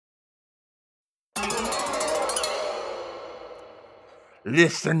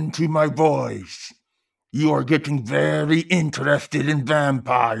Listen to my voice. You are getting very interested in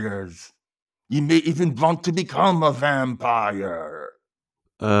vampires. You may even want to become a vampire.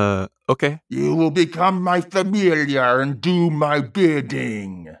 Okay. You will become my familiar and do my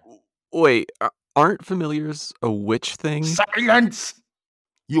bidding. Wait, aren't familiars a witch thing? Silence!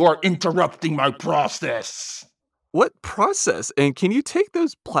 You are interrupting my process. What process? And can you take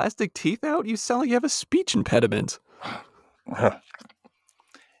those plastic teeth out? You sound like you have a speech impediment.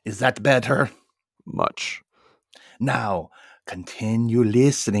 Is that better? Much. Now, continue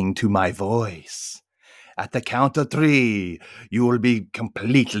listening to my voice. At the count of 3, you will be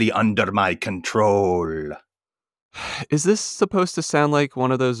completely under my control. Is this supposed to sound like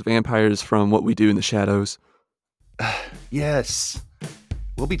one of those vampires from What We Do in the Shadows? Yes.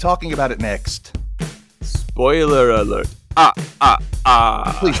 We'll be talking about it next. Spoiler alert.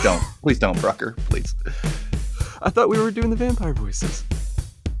 Please don't, Brucker. Please. I thought we were doing the vampire voices.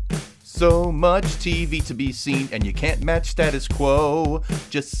 So much TV to be seen, and you can't match status quo.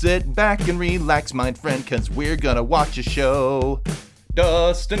 Just sit back and relax, my friend, cause we're gonna watch a show.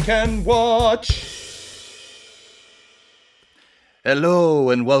 Dustin Can Watch. Hello,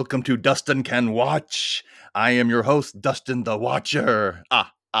 and welcome to Dustin Can Watch. I am your host, Dustin the Watcher.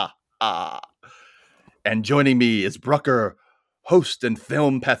 And joining me is Brucker, host and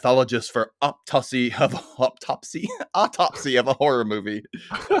film pathologist for Autopsy of a Horror Movie.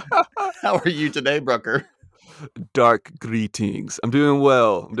 How are you today, Brucker? Dark greetings. I'm doing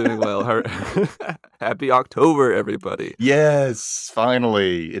well. Happy October, everybody. Yes,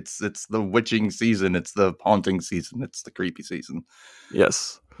 finally. It's the witching season. It's the haunting season. It's the creepy season.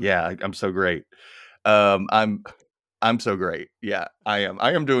 Yes. Yeah, I'm so great. I'm so great. Yeah, I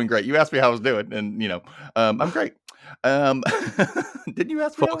am doing great. You asked me how I was doing, and I'm great. Didn't you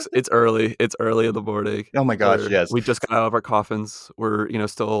ask me? Folks, it's early. It's early in the morning. Oh my gosh, yes. We just got out of our coffins. We're,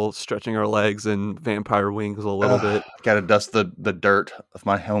 still stretching our legs and vampire wings a little bit. Gotta dust the dirt of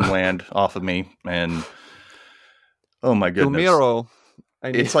my homeland off of me, and oh my goodness. Gilmiro.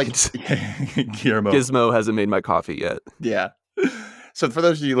 It's like Guillermo. Gizmo hasn't made my coffee yet. Yeah. So for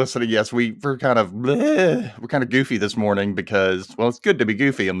those of you listening, yes, we're kind of goofy this morning because, well, it's good to be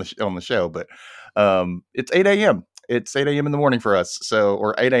goofy on the show, but it's 8 a.m. It's 8 a.m. in the morning for us,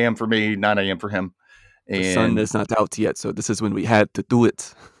 or 8 a.m. for me, 9 a.m. for him. And the sun is not out yet, so this is when we had to do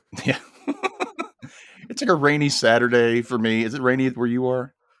it. Yeah. It's like a rainy Saturday for me. Is it rainy where you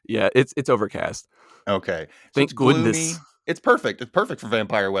are? Yeah, it's overcast. Okay. So Thank goodness. Gloomy. It's perfect. It's perfect for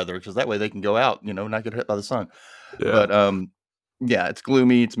vampire weather because that way they can go out, not get hit by the sun. Yeah. But yeah, it's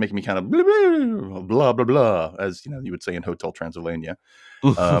gloomy. It's making me kind of blah, blah, blah, blah, blah, as you would say in Hotel Transylvania.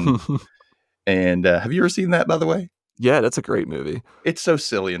 And have you ever seen that, by the way? Yeah, that's a great movie. It's so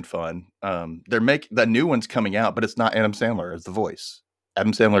silly and fun. The new one's coming out, but it's not Adam Sandler as the voice.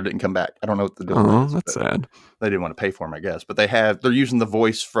 Adam Sandler didn't come back. I don't know what the deal is. That's sad. They didn't want to pay for him, I guess. But they're using the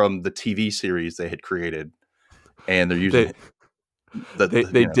voice from the TV series they had created, and they're using.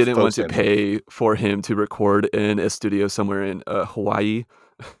 They didn't want to pay for him to record in a studio somewhere in Hawaii.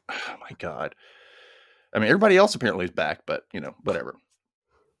 Oh my God. I mean, everybody else apparently is back, but whatever.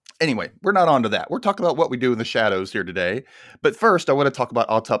 Anyway, we're not on to that. We're talking about what we do in the shadows here today. But first, I want to talk about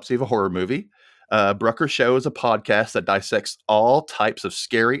Autopsy of a Horror Movie. Brucker Show is a podcast that dissects all types of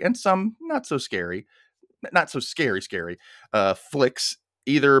scary and some not so scary flicks,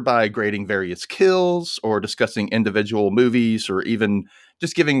 either by grading various kills or discussing individual movies or even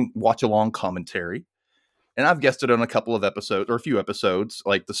just giving watch-along commentary. And I've guested on a couple of episodes, or a few episodes,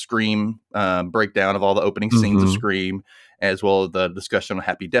 like the Scream breakdown of all the opening scenes of Scream, as well as the discussion on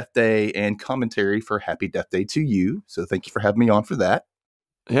Happy Death Day and commentary for Happy Death Day to You. So thank you for having me on for that.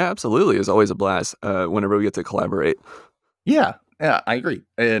 Yeah, absolutely. It's always a blast whenever we get to collaborate. Yeah, I agree.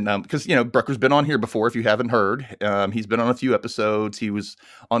 And because, Brucker's been on here before, if you haven't heard. He's been on a few episodes. He was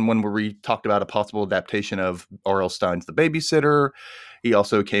on one where we talked about a possible adaptation of R.L. Stine's The Babysitter. He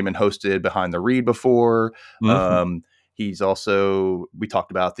also came and hosted Behind the Read before. We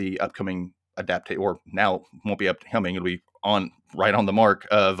talked about the upcoming adaptation, or now won't be upcoming. It'll be right on the mark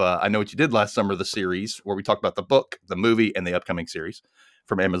of I Know What You Did Last Summer, the series, where we talked about the book, the movie, and the upcoming series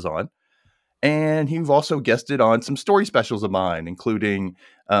from Amazon. And you've also guested on some story specials of mine, including,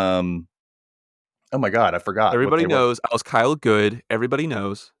 oh my God, I forgot. Everybody knows I was Kyle Good. Everybody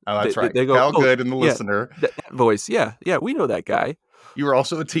knows. Oh, that's right. They go, Kyle Good and the listener. That voice. Yeah, we know that guy. You were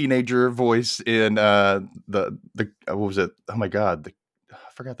also a teenager voice in the what was it? Oh my God, I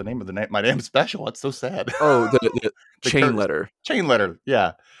forgot the name of my damn special. It's so sad. Oh, the Chain Letter. Chain Letter.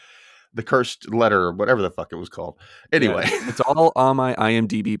 Yeah. The Cursed Letter, or whatever the fuck it was called. Anyway. Yeah, it's all on my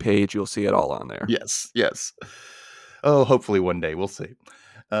IMDb page. You'll see it all on there. Yes. Oh, hopefully one day. We'll see.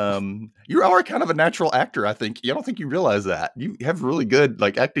 You are kind of a natural actor, I think. I don't think you realize that. You have really good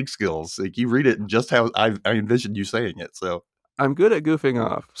acting skills. Like, you read it just how I envisioned you saying it. So I'm good at goofing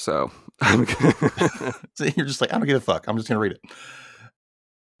off. So I'm good. So you're just like, I don't give a fuck. I'm just gonna read it.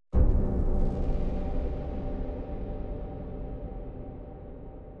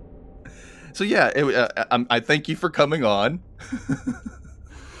 So yeah, I thank you for coming on.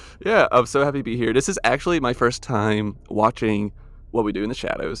 Yeah, I'm so happy to be here. This is actually my first time watching What We Do in the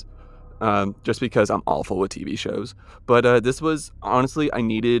Shadows, just because I'm awful with TV shows. But this was, honestly, I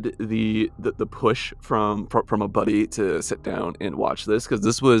needed the push from a buddy to sit down and watch this, because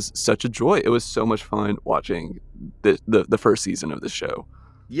this was such a joy. It was so much fun watching the first season of the show.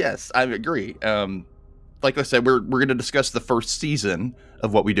 Yes, I agree. Like I said, we're going to discuss the first season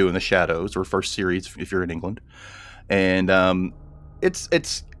of What We Do in the Shadows, or first series if you're in England, and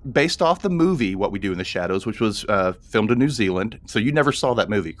it's based off the movie What We Do in the Shadows, which was filmed in New Zealand. So you never saw that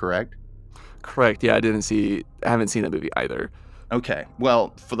movie, correct? Correct. Yeah, I haven't seen that movie either. Okay.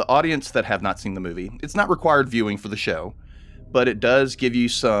 Well, for the audience that have not seen the movie, it's not required viewing for the show, but it does give you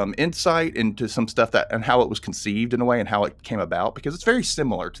some insight into some stuff and how it was conceived in a way and how it came about, because it's very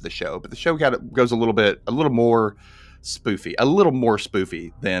similar to the show, but the show goes a little more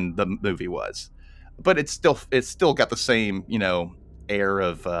spoofy than the movie was. But it's still got the same, air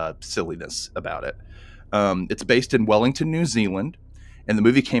of silliness about it. It's based in Wellington, New Zealand, and the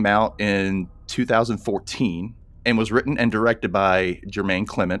movie came out in 2014 and was written and directed by Jermaine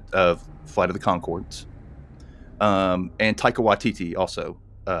Clement of Flight of the Conchords. And Taika Waititi also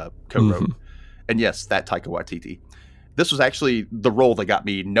co-wrote. Mm-hmm. And yes, that Taika Waititi. This was actually the role that got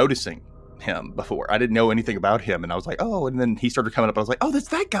me noticing him before. I didn't know anything about him, and I was like, oh, and then he started coming up, and I was like, oh, that's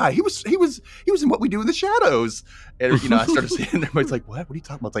that guy. He was in What We Do in the Shadows. And I started seeing everybody's like, what are you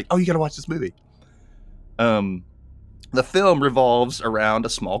talking about? It's like, oh, you got to watch this movie. The film revolves around a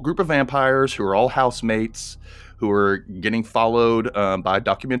small group of vampires who are all housemates, who are getting followed by a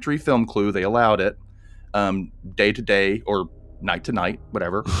documentary film crew. They allowed it day to day or night to night,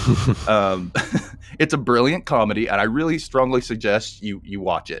 whatever. It's a brilliant comedy, and I really strongly suggest you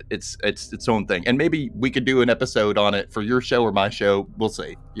watch it. It's its own thing, and maybe we could do an episode on it for your show or my show. We'll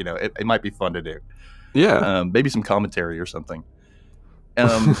see. It might be fun to do. Yeah, maybe some commentary or something.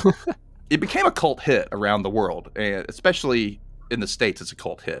 It became a cult hit around the world, and especially in the States, it's a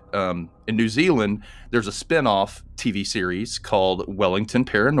cult hit. In New Zealand, there's a spin-off TV series called Wellington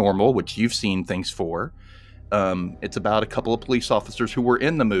Paranormal, which you've seen things for. It's about a couple of police officers who were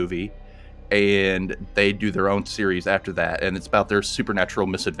in the movie, and they do their own series after that, and it's about their supernatural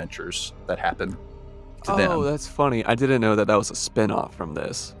misadventures that happen to them. Oh, that's funny. I didn't know that was a spin-off from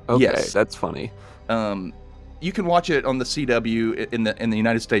this. Okay, yes. That's funny. You can watch it on the CW in the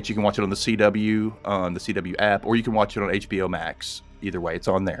United States. You can watch it on the CW app, or you can watch it on HBO Max. Either way, it's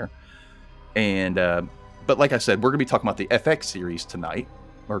on there. And but like I said, we're gonna be talking about the FX series tonight,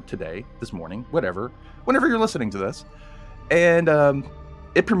 or today, this morning, whenever you're listening to this. And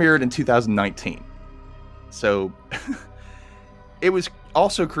it premiered in 2019. So it was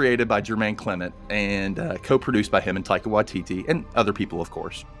also created by Jermaine Clement and co-produced by him and Taika Waititi and other people, of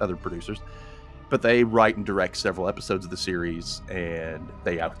course, other producers. But they write and direct several episodes of the series, and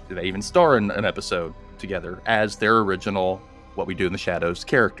they even star in an episode together as their original What We Do in the Shadows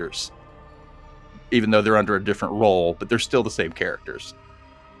characters. Even though they're under a different role, but they're still the same characters.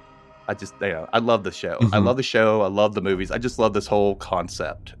 I love the show. Mm-hmm. I love the show. I love the movies. I just love this whole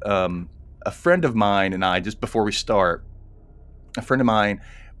concept. A friend of mine and I, just before we start,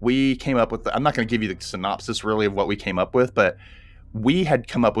 we came up with, I'm not going to give you the synopsis really of what we came up with, but we had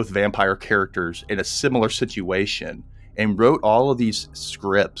come up with vampire characters in a similar situation and wrote all of these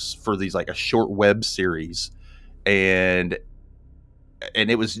scripts for these, like a short web series. And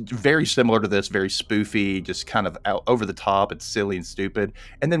it was very similar to this, very spoofy, just kind of over the top and silly and stupid.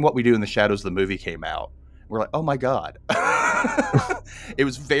 And then What We Do in the Shadows, the movie, came out. We're like, oh my God. It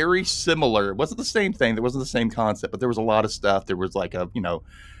was very similar. It wasn't the same thing. There wasn't the same concept, but there was a lot of stuff. There was like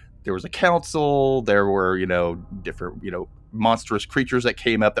there was a council. There were, different, monstrous creatures that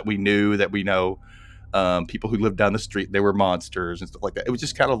came up that we know. People who lived down the street, they were monsters and stuff like that. It was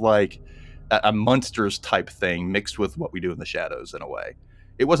just kind of like a Monsters type thing mixed with What We Do in the Shadows in a way.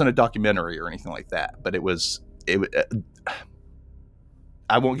 It wasn't a documentary or anything like that, but it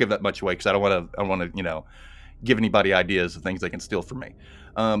I won't give that much away because I don't want to, give anybody ideas of things they can steal from me.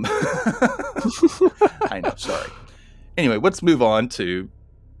 I know, sorry. Anyway, let's move on to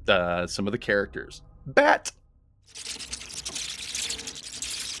some of the characters. Bat.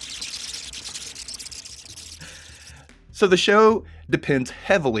 So the show depends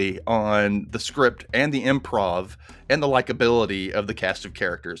heavily on the script and the improv and the likability of the cast of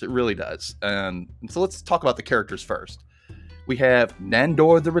characters. It really does. So let's talk about the characters first. We have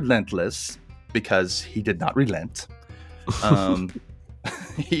Nandor the Relentless, because he did not relent.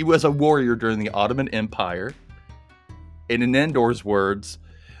 He was a warrior during the Ottoman Empire. And in Nandor's words,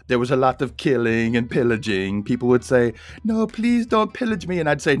 there was a lot of killing and pillaging. People would say, "No, please don't pillage me." And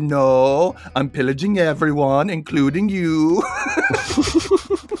I'd say, "No, I'm pillaging everyone, including you."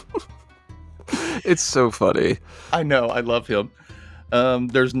 It's so funny. I know, I love him.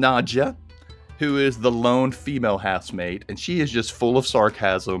 There's Nadja, who is the lone female housemate, and she is just full of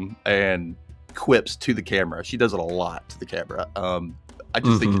sarcasm and quips to the camera. She does it a lot to the camera. I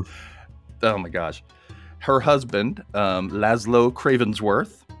just think, oh my gosh. Her husband, Laszlo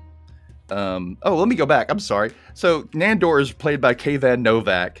Cravensworth. Let me go back. I'm sorry. So Nandor is played by Kayvan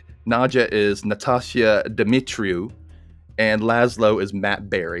Novak. Nadja is Natasha Dimitriou. And Laszlo is Matt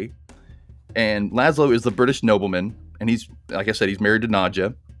Berry. And Laszlo is the British nobleman. And he's, like I said, he's married to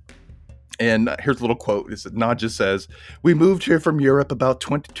Nadja. And here's a little quote. Nadja says, "We moved here from Europe about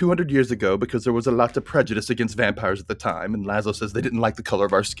 200 years ago because there was a lot of prejudice against vampires at the time." And Laszlo says they didn't like the color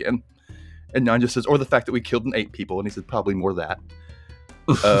of our skin. And Nadja says, "Or the fact that we killed and ate people." And he said, "Probably more that."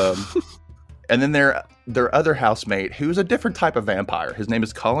 And then their other housemate, who's a different type of vampire. His name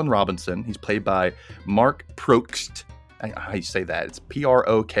is Colin Robinson. He's played by Mark Proksch. How do you say that? It's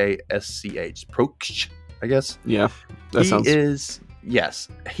Proksch. Proksch, I guess. Yeah, that sounds...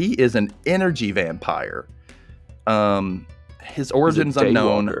 He is an energy vampire. His origins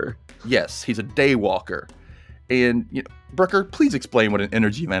unknown. Walker. Yes, he's a daywalker. And Brooker, please explain what an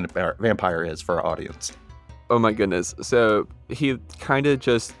energy vampire is for our audience. Oh my goodness. So he kind of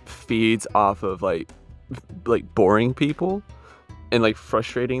just feeds off of like boring people and like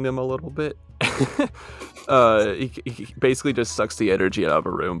frustrating them a little bit. He basically just sucks the energy out of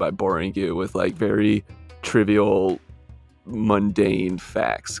a room by boring you with like very trivial, mundane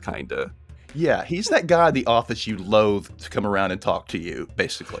facts, kind of. Yeah, he's that guy at the office you loathe to come around and talk to you,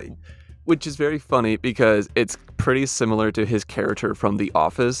 basically. Which is very funny because it's pretty similar to his character from The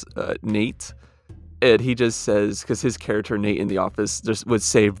Office, Nate. And he just says, because his character Nate in The Office just would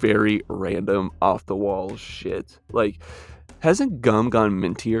say very random, off the wall shit. Like, hasn't gum gone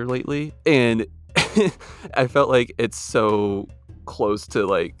mintier lately? And I felt like it's so close to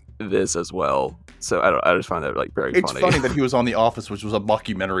like this as well. So I just find that like very funny. It's funny that he was on The Office, which was a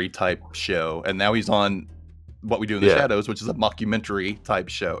mockumentary type show, and now he's on What We Do in the Shadows, which is a mockumentary type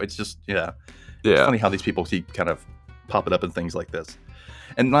show. It's just It's funny how these people keep kind of popping up in things like this.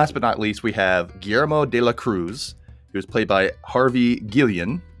 And last but not least, we have Guillermo de la Cruz, who is played by Harvey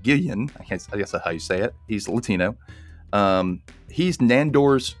Guillen. I guess that's how you say it. He's Latino. He's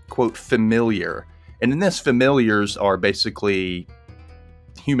Nandor's, quote, familiar. And in this, familiars are basically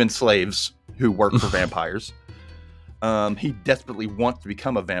human slaves who work for vampires. He desperately wants to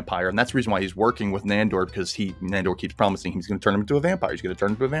become a vampire, and that's the reason why he's working with Nandor, because Nandor keeps promising he's going to turn him into a vampire. He's going to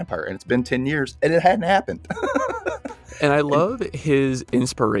turn him into a vampire, and it's been 10 years, and it hadn't happened. And I love his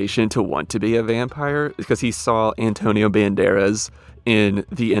inspiration to want to be a vampire because he saw Antonio Banderas in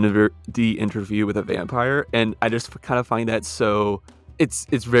the interview with a vampire, and I just kind of find that so it's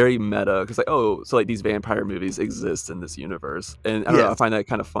very meta because like, oh, so like these vampire movies exist in this universe, and I don't know, I find that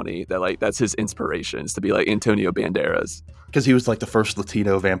kind of funny that like that's his inspiration is to be like Antonio Banderas because he was like the first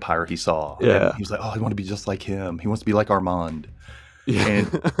Latino vampire he saw. Yeah, and he was like, oh, I want to be just like him. He wants to be like Armand. Yeah, and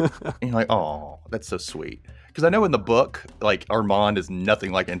you're like, oh, that's so sweet. Because I know in the book, like, Armand is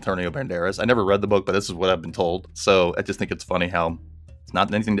nothing like Antonio Banderas. I never read the book, but this is what I've been told. So I just think it's funny how it's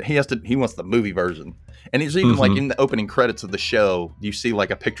not anything that he wants the movie version. And he's even like in the opening credits of the show, you see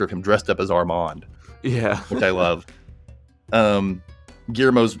like a picture of him dressed up as Armand. Yeah. Which I love.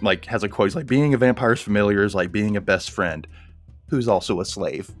 Guillermo's like has a quote. He's like, being a vampire's familiar is like being a best friend who's also a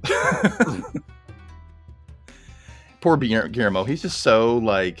slave. Poor Guillermo. He's just so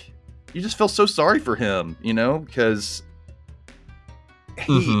like, you just feel so sorry for him, because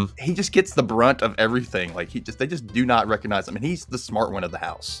he just gets the brunt of everything. Like they just do not recognize him, and he's the smart one of the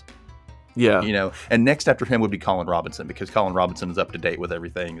house. Yeah, and next after him would be Colin Robinson, because Colin Robinson is up to date with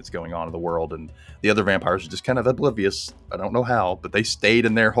everything that's going on in the world, and the other vampires are just kind of oblivious. I don't know how, but they stayed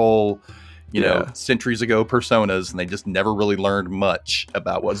in their whole, centuries ago personas, and they just never really learned much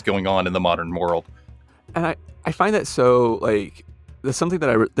about what's going on in the modern world. And I find that so like there's something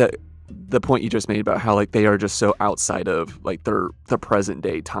that the point you just made about how like they are just so outside of like the present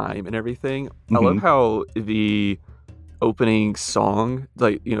day time and everything. I love how the opening song,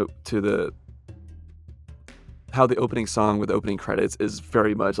 like, how the opening song with opening credits is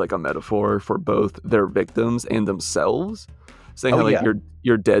very much like a metaphor for both their victims and themselves. saying Oh how like yeah.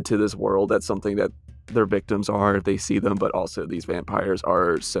 you're dead to this world. That's something that their victims are if they see them, but also these vampires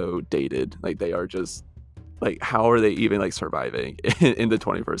are so dated. Like they are just like, how are they even like surviving in the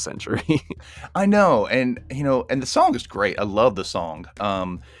 21st century? I know, and and the song is great. I love the song.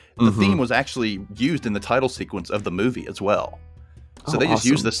 The Hmm. theme was actually used in the title sequence of the movie as well. So Oh, they just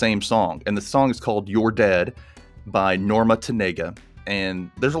used awesome. the same song, and the song is called "You're Dead" by Norma Tanega.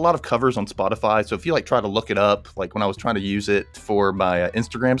 And there's a lot of covers on Spotify. So if you like try to look it up, like when I was trying to use it for my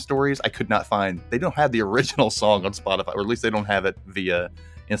Instagram stories, I could not find. They don't have the original song on Spotify, or at least they don't have it via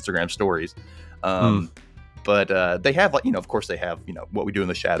Instagram stories. Mm. Um, but they have, like, of course they have, What We Do in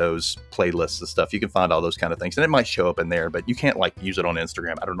the Shadows playlists and stuff. You can find all those kind of things, and it might show up in there, but you can't like use it on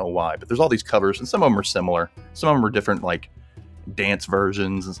Instagram. I don't know why, but there's all these covers, and some of them are similar. Some of them are different, like dance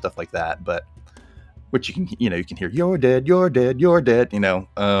versions and stuff like that. But which you can, you can hear, "You're dead, you're dead, you're dead."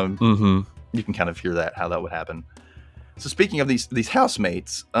 Hmm. You can kind of hear how that would happen. So speaking of these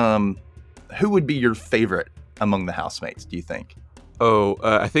housemates, who would be your favorite among the housemates, do you think? Oh,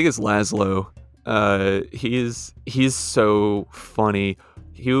 I think it's Laszlo. He's so funny.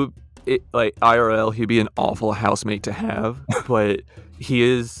 Like IRL, he'd be an awful housemate to have, but he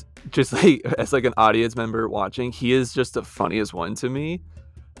is just like as like an audience member watching, he is just the funniest one to me.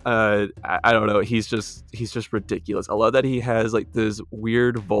 I don't know. He's just ridiculous. I love that he has like this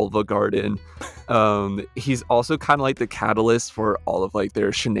weird vulva garden. He's also kind of like the catalyst for all of like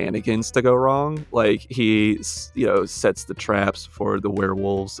their shenanigans to go wrong. Like he, sets the traps for the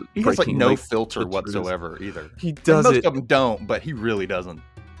werewolves He has like breaking no like filter the truth. whatsoever either. He And does most it. of them don't, but he really doesn't.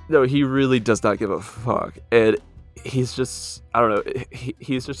 No, he really does not give a fuck. And he's just, I don't know.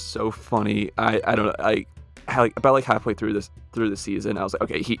 He's just so funny. I don't know. About like halfway through the season, I was like,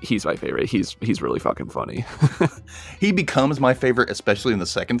 okay, he's my favorite. He's really fucking funny. He becomes my favorite, especially in the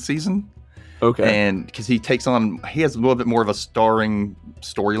second season. Okay. And because he has a little bit more of a starring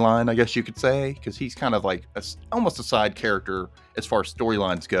storyline, I guess you could say, because he's kind of like almost a side character as far as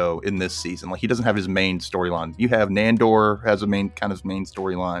storylines go in this season. Like he doesn't have his main storyline. You have Nandor has a main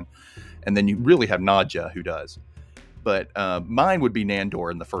storyline, and then you really have Nadja who does. But mine would be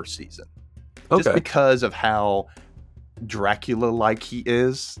Nandor in the first season. Just Okay. because of how Dracula-like he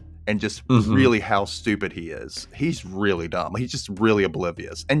is, and just Mhm. really how stupid he is. He's really dumb. He's just really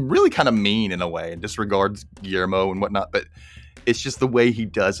oblivious and really kind of mean in a way, and disregards Guillermo and whatnot. But it's just the way he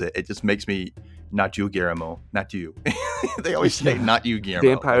does it. It just makes me, not you, Guillermo, not you. They always say, not you, Guillermo.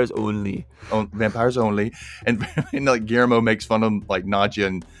 Vampires only. Vampires only. And, like Guillermo makes fun of like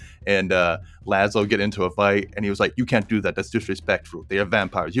Nadja and Laszlo get into a fight, and he was like, "You can't do that. That's disrespectful. They are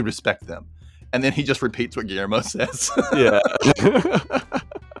vampires. You respect them." And then he just repeats what Guillermo says. Yeah.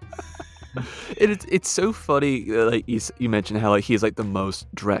 It's so funny. Like you mentioned how like he's like the most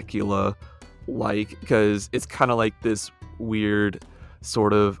Dracula like, because it's kind of like this weird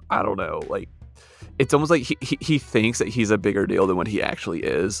sort of, I don't know, like it's almost like he thinks that he's a bigger deal than what he actually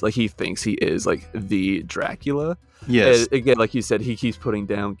is. Like he thinks he is like the Dracula. Yes. And again, like you said, he keeps putting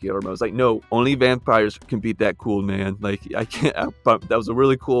down Guillermo. It's like, no, only vampires can beat that cool, man. Like I can't. But that was a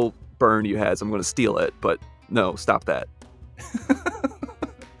really cool burn you had, so I'm going to steal it. But no, stop that.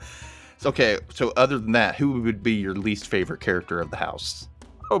 Okay, so other than that, who would be your least favorite character of the house?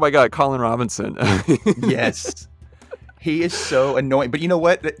 Oh my God, Colin Robinson. Yes. He is so annoying. But you know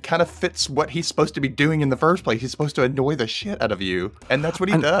what? It kind of fits what he's supposed to be doing in the first place. He's supposed to annoy the shit out of you. And that's what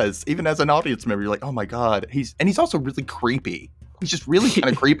he does. Even as an audience member, you're like, oh my God. He's also really creepy. He's just really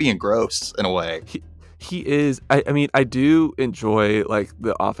kind of creepy and gross in a way. He is. I mean, I do enjoy like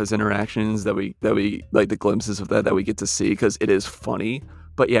the office interactions that we like, the glimpses of that we get to see, because it is funny.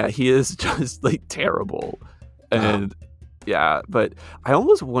 But yeah, he is just like terrible. And yeah, but I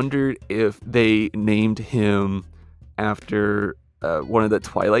almost wondered if they named him after one of the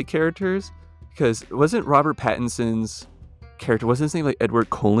Twilight characters, because wasn't Robert Pattinson's character, wasn't his name like Edward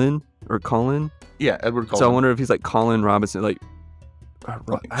Cullen or Colin? Yeah, Edward Cullen. So I wonder if he's like Colin Robinson, like I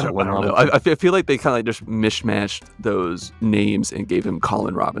don't know. I feel like they kind of like just mishmashed those names and gave him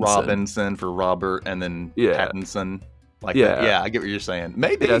Colin Robinson. Robinson for Robert, and then Pattinson. Like that. Yeah, I get what you're saying.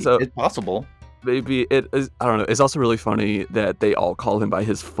 Maybe it's possible. Maybe it is. I don't know. It's also really funny that they all call him by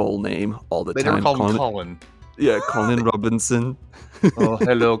his full name all the time. They never call him Colin. Yeah, Colin Robinson. Oh,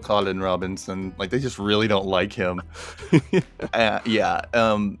 hello, Colin Robinson. Like, they just really don't like him. The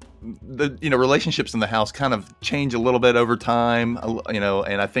relationships in the house kind of change a little bit over time.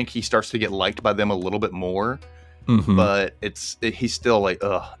 And I think he starts to get liked by them a little bit more. Mm-hmm. But he's still like,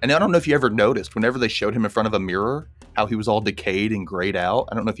 ugh. And I don't know if you ever noticed, whenever they showed him in front of a mirror, how he was all decayed and grayed out.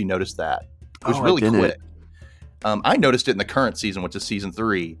 I don't know if you noticed that. It was really quick. I noticed it in the current season, which is season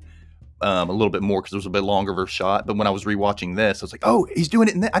 3. a little bit more because it was a bit longer of a shot. But when I was rewatching this, I was like, oh, he's doing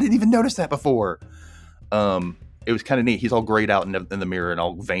it. I didn't even notice that before. It was kind of neat. He's all grayed out in the mirror and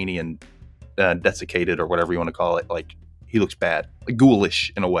all veiny and desiccated or whatever you want to call it. Like he looks bad, like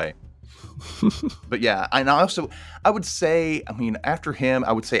ghoulish in a way. But yeah, and I would say, I mean, after him,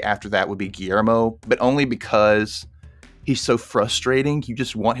 I would say after that would be Guillermo, but only because he's so frustrating. You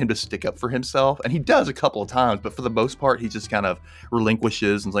just want him to stick up for himself, and he does a couple of times, but for the most part, he just kind of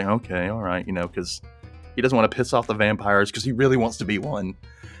relinquishes and is like, okay, all right, because he doesn't want to piss off the vampires because he really wants to be one,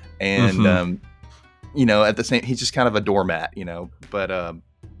 and at the same, he's just kind of a doormat, but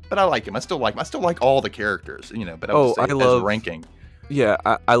I like him. I still like all the characters, but I would say as ranking. Yeah,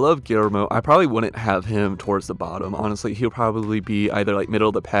 I love Guillermo. I probably wouldn't have him towards the bottom. Honestly, he'll probably be either like middle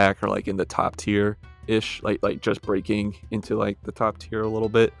of the pack or like in the top tier ish, like just breaking into like the top tier a little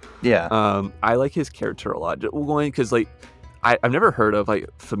bit. Yeah. I like his character a lot. Going because like I've never heard of like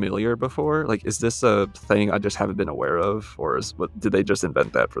Familiar before. Like, is this a thing I just haven't been aware of, or did they just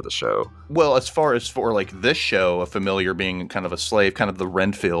invent that for the show? Well, as far as for like this show, a Familiar being kind of a slave, kind of the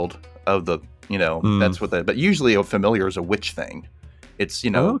Renfield of the, that's what but usually a Familiar is a witch thing. It's,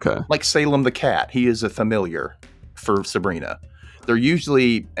 like Salem the cat. He is a familiar for Sabrina. They're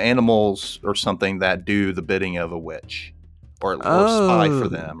usually animals or something that do the bidding of a witch or spy for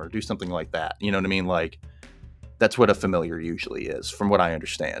them or do something like that. You know what I mean? Like, that's what a familiar usually is, from what I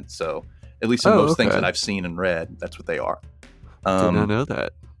understand. So, at least in most things that I've seen and read, that's what they are. Did not know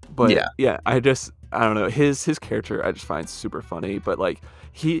that. But yeah, I don't know. His character I just find super funny. But like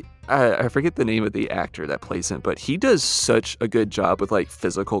I forget the name of the actor that plays him, but he does such a good job with like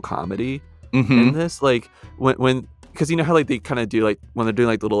physical comedy in this. Like when because you know how like they kind of do like when they're doing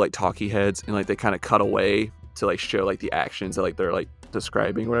like little like talkie heads and like they kind of cut away to like show like the actions that like they're like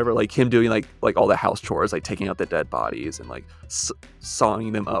describing or whatever, like him doing like all the house chores, like taking out the dead bodies and like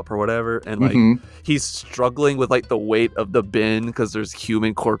sawing them up or whatever, and like he's struggling with like the weight of the bin because there's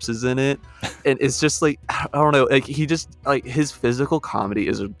human corpses in it, and it's just like I don't know, like he just like his physical comedy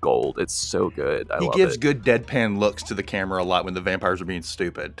is gold. It's so good. He gives good deadpan looks to the camera a lot when the vampires are being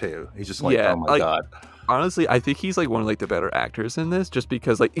stupid too. He's just like, oh my god. Honestly, I think he's like one of like the better actors in this, just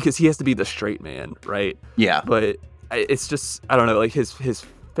because he has to be the straight man, right? Yeah. But it's just I don't know, like his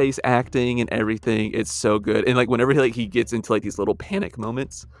face acting and everything, it's so good. And like whenever he gets into like these little panic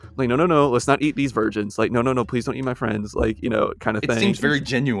moments, like no, let's not eat these virgins. Like no, please don't eat my friends. Like kind of thing. It seems very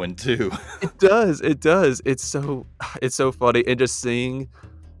genuine too. It does. It's so funny, and just seeing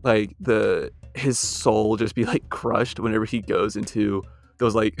like his soul just be like crushed whenever he goes into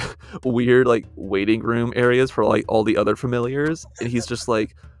those like weird like waiting room areas for like all the other familiars, and he's just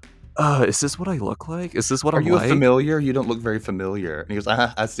like, is this what I look like? Is this what I'm like? Are you a familiar? You don't look very familiar. And he goes,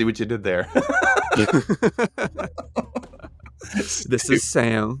 I see what you did there. This is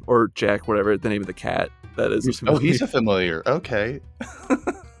Sam or Jack, whatever the name of the cat that is. Oh, he's a familiar. Okay.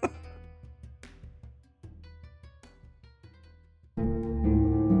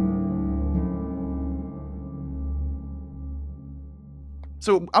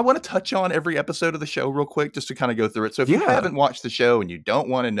 So I want to touch on every episode of the show real quick, just to kind of go through it. So if you haven't watched the show and you don't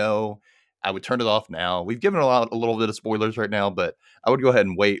want to know, I would turn it off now. We've given a little bit of spoilers right now, but I would go ahead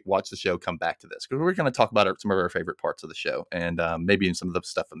and wait, watch the show, come back to this, because we're going to talk about some of our favorite parts of the show and maybe in some of the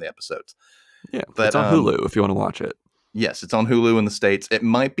stuff from the episodes. Yeah, but it's on Hulu if you want to watch it. Yes, it's on Hulu in the States. It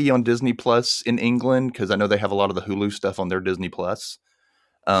might be on Disney Plus in England, because I know they have a lot of the Hulu stuff on their Disney Plus.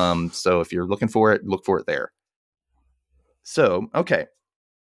 So if you're looking for it, look for it there. So, okay.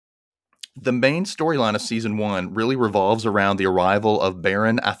 The main storyline of season 1 really revolves around the arrival of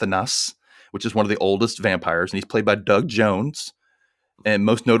Baron Athanas, which is one of the oldest vampires, and he's played by Doug Jones, and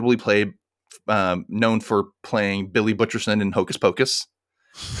most notably known for playing Billy Butcherson in Hocus Pocus.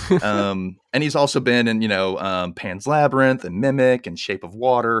 And he's also been in, Pan's Labyrinth and Mimic and Shape of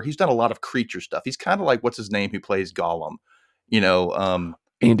Water. He's done a lot of creature stuff. He's kind of like, what's his name, who plays Gollum?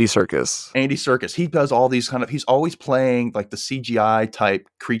 Andy Serkis. He does all these he's always playing like the CGI type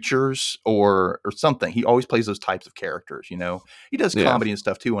creatures or something. He always plays those types of characters, He does comedy and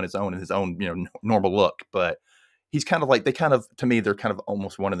stuff too on his own, normal look, but he's kind of like, to me, they're kind of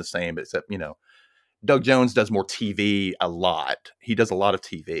almost one and the same, except, Doug Jones does more TV a lot. He does a lot of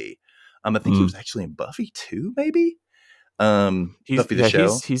TV. I think he was actually in Buffy too, maybe. Buffy the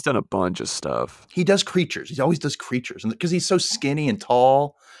show. He's done a bunch of stuff. He does creatures. He always does creatures, and because he's so skinny and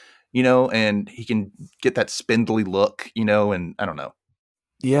tall, and he can get that spindly look, and I don't know.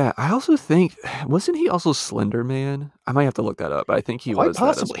 Yeah, I also think, wasn't he also Slender Man? I might have to look that up, but I think he was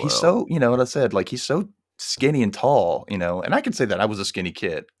possibly. That as He's well. so, what I said, like he's so skinny and tall, and I can say that I was a skinny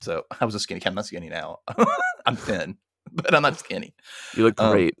kid. So I was a skinny kid. I'm not skinny now. I'm thin, but I'm not skinny. You look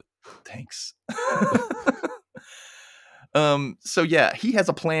great. Thanks. So yeah, he has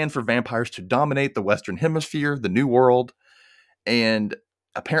a plan for vampires to dominate the Western Hemisphere, the New World, and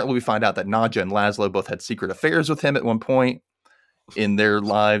apparently we find out that Nadja and Laszlo both had secret affairs with him at one point in their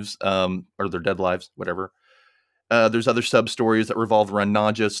lives, or their dead lives, whatever. There's other sub stories that revolve around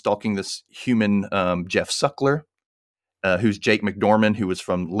Nadja stalking this human, Jeff Suckler, who's Jake McDorman, who was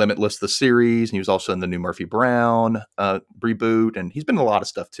from Limitless, the series, and he was also in the new Murphy Brown reboot, and he's been in a lot of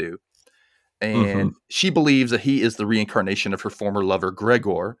stuff too. And she believes that he is the reincarnation of her former lover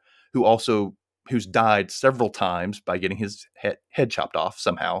Gregor, who's died several times by getting his head chopped off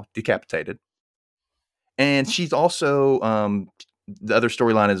somehow, decapitated. And she's also the other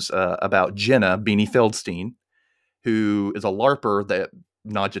storyline is about Jenna Beanie Feldstein, who is a LARPer that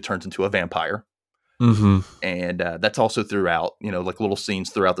Nadja turns into a vampire. And that's also throughout, like little scenes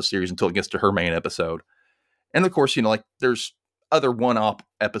throughout the series until it gets to her main episode. And of course, like there's other one-off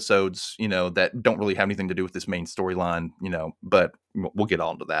episodes, that don't really have anything to do with this main storyline, but we'll get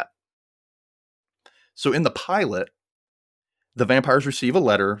on to that. So in the pilot, the vampires receive a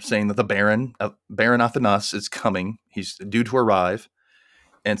letter saying that the Baron Athanas is coming. He's due to arrive.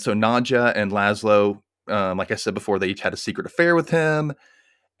 And so Nadja and Laszlo, like I said before, they each had a secret affair with him.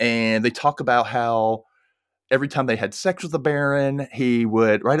 And they talk about how every time they had sex with the Baron, he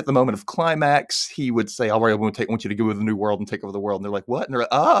would, right at the moment of climax, he would say, all right, I want you to go to the New World and take over the world. And they're like, what? And they're like,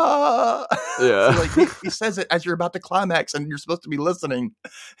 ah. Yeah. So like he says it as you're about to climax and you're supposed to be listening.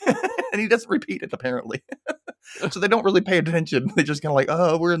 And he doesn't repeat it, apparently. So they don't really pay attention. They just kind of like,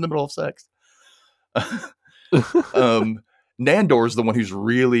 oh, we're in the middle of sex. Nandor is the one who's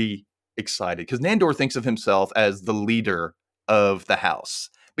really excited because Nandor thinks of himself as the leader of the house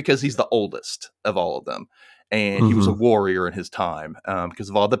because he's the oldest of all of them. And he was a warrior in his time because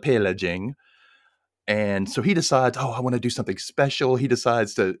of all the pillaging. And so he decides, I want to do something special. He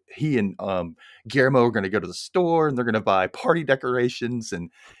and Guillermo are going to go to the store and they're going to buy party decorations.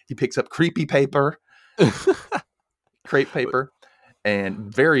 And he picks up crepe paper, and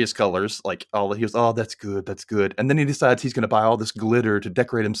various colors. Like he goes, oh, that's good. That's good. And then he decides he's going to buy all this glitter to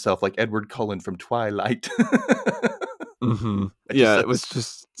decorate himself like Edward Cullen from Twilight. Yeah, it was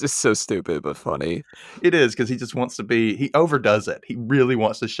just so stupid, but funny. It is because he just wants to be. He overdoes it. He really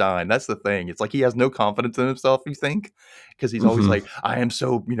wants to shine. That's the thing. It's like he has no confidence in himself. You think because he's always like, I am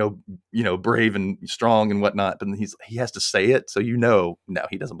so brave and strong and whatnot. But he has to say it, so no,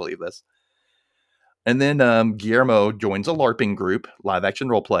 he doesn't believe this. And then Guillermo joins a LARPing group, live action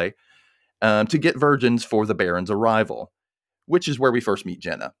role play, to get virgins for the Baron's arrival, which is where we first meet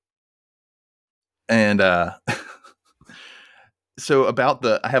Jenna. And so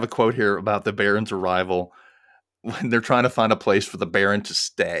I have a quote here about the Baron's arrival when they're trying to find a place for the Baron to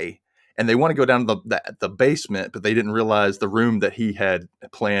stay. And they want to go down to the basement, but they didn't realize the room that he had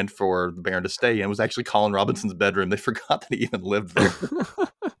planned for the Baron to stay in was actually Colin Robinson's bedroom. They forgot that he even lived there.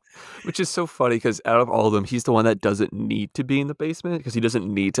 Which is so funny because out of all of them, he's the one that doesn't need to be in the basement because he doesn't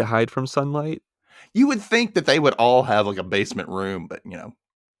need to hide from sunlight. You would think that they would all have like a basement room, but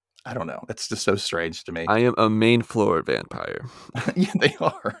I don't know. It's just so strange to me. I am a main floor vampire. Yeah, they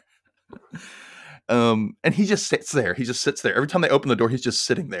are. And he just sits there. Every time they open the door, he's just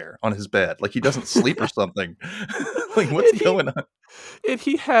sitting there on his bed. Like he doesn't sleep or something. Like what's going on? And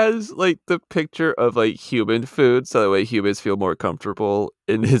he has like the picture of like human food, so that way humans feel more comfortable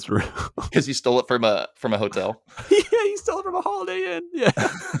in his room. Because he stole it from a hotel. Yeah, he stole it from a Holiday Inn. Yeah.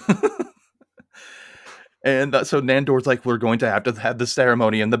 And so Nandor's like, we're going to have the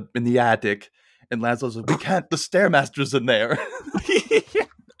ceremony in the attic. And Laszlo's like, we can't. The Stairmaster's in there. Yeah.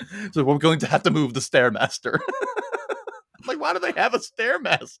 So we're going to have to move the Stairmaster. Like, why do they have a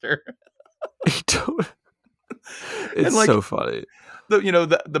Stairmaster? It's like, so funny.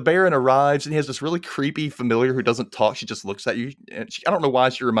 The Baron arrives and he has this really creepy familiar who doesn't talk. She just looks at you. And I don't know why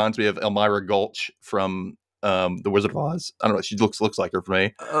she reminds me of Elmira Gulch from The Wizard of Oz. I don't know. She looks like her for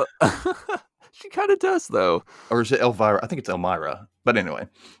me. She kind of does, though. Or is it Elvira? I think it's Elmira. But anyway.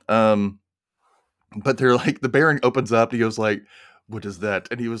 But they're like, the Baron opens up. And he goes like, what is that?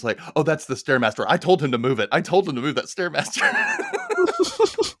 And he was like, oh, that's the Stairmaster. I told him to move it. I told him to move that Stairmaster.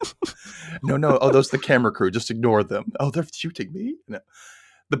 No. Oh, those are the camera crew. Just ignore them. Oh, they're shooting me? No.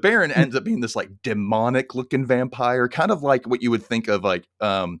 The Baron ends up being this like demonic looking vampire, kind of like what you would think of like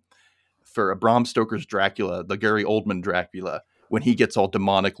for a Bram Stoker's Dracula, the Gary Oldman Dracula, when he gets all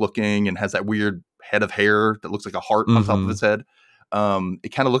demonic looking and has that weird head of hair that looks like a heart on top of his head.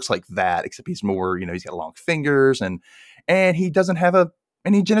 It kind of looks like that, except he's more, he's got long fingers and he doesn't have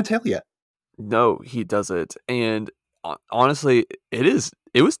any genitalia. No, he doesn't. And honestly, it's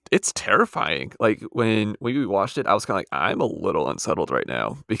terrifying. Like when we watched it, I was kind of like, I'm a little unsettled right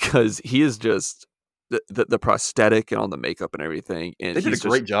now because he is just the prosthetic and all the makeup and everything, and They did a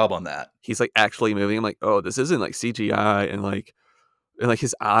great job on that. he's like actually moving. I'm like, oh, this isn't like CGI, and like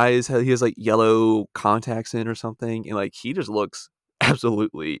his eyes, he has like yellow contacts in or something, and like he just looks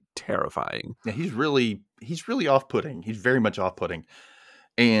absolutely terrifying. Yeah, he's really off-putting. He's very much off-putting.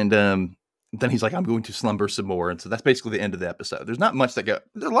 And then he's like, I'm going to slumber some more. And so that's basically the end of the episode. There's not much there's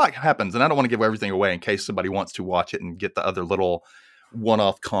a lot happens, and I don't want to give everything away in case somebody wants to watch it and get the other little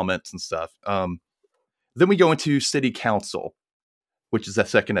one-off comments and stuff. Then we go into City Council, which is that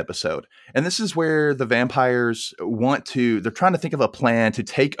second episode. And this is where the vampires they're trying to think of a plan to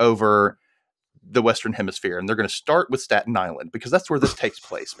take over the Western Hemisphere. And they're going to start with Staten Island because that's where this takes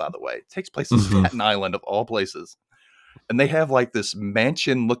place, by the way. It takes place in Staten Island, of all places. And they have like this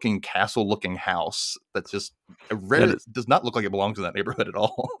mansion looking, castle looking house that's just does not look like it belongs in that neighborhood at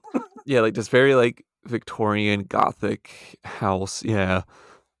all. Yeah, like this very like Victorian Gothic house. Yeah.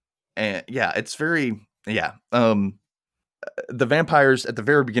 And yeah, it's very, yeah. The vampires at the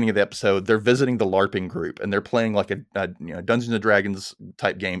very beginning of the episode, they're visiting the LARPing group and they're playing like a Dungeons and Dragons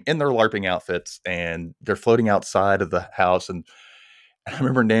type game in their LARPing outfits, and they're floating outside of the house. And I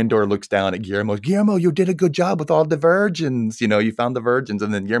remember Nandor looks down at Guillermo. Guillermo, you did a good job with all the virgins. You found the virgins.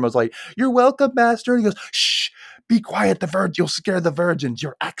 And then Guillermo's like, "You're welcome, master." And he goes, "Shh, be quiet. You'll scare the virgins.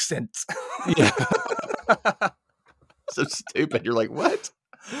 Your accent." Yeah. So stupid. You're like, what?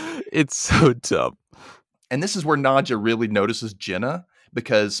 It's so dumb. And this is where Nadja really notices Jenna,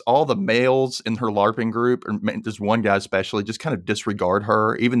 because all the males in her LARPing group, or there's one guy especially, just kind of disregard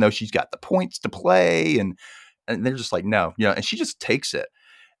her, even though she's got the points to play. And they're just like, no, and she just takes it.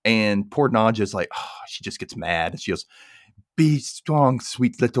 And poor Nadja's like, oh, she just gets mad. And she goes, "Be strong,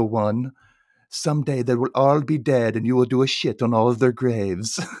 sweet little one. Someday they will all be dead and you will do a shit on all of their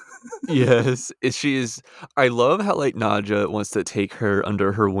graves." Yes. I love how like Nadja wants to take her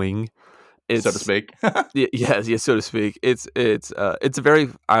under her wing. So to speak. Yes, so to speak. It's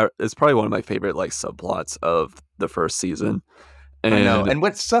probably one of my favorite like subplots of the first season. And, I know. And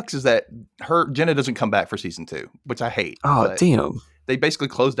what sucks is that Jenna doesn't come back for season 2, which I hate. Oh, damn. They basically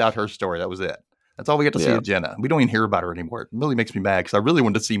closed out her story. That was it. That's all we get to see of Jenna. We don't even hear about her anymore. It really makes me mad because I really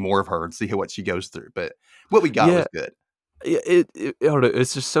wanted to see more of her and see what she goes through. But what we got was good. I don't know,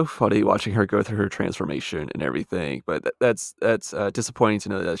 it's just so funny watching her go through her transformation and everything. But that's disappointing to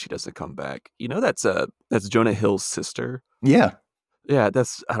know that she doesn't come back. That's Jonah Hill's sister. Yeah. Yeah,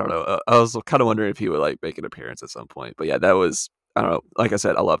 I don't know. I was kind of wondering if he would like make an appearance at some point. But yeah, that was, I don't know. Like I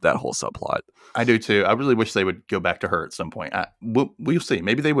said, I love that whole subplot. I do too. I really wish they would go back to her at some point. We'll see.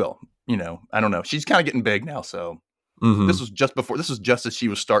 Maybe they will. I don't know. She's kind of getting big now. So this was just as she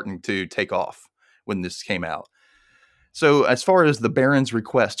was starting to take off when this came out. So as far as the Baron's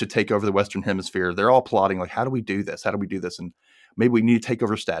request to take over the Western Hemisphere, they're all plotting like, how do we do this? How do we do this? And maybe we need to take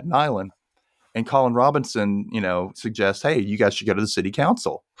over Staten Island. And Colin Robinson, suggests, hey, you guys should go to the city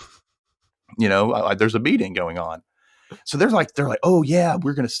council. There's a meeting going on. So they're like, oh yeah,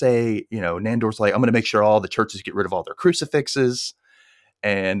 we're going to say, Nandor's like, I'm going to make sure all the churches get rid of all their crucifixes.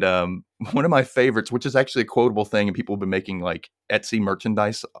 And one of my favorites, which is actually a quotable thing and people have been making like Etsy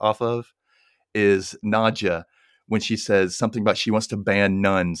merchandise off of, is Nadja, when she says something about she wants to ban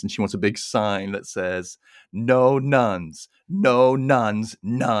nuns, and she wants a big sign that says, "No nuns, no nuns,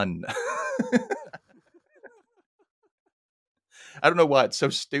 none." I don't know why it's so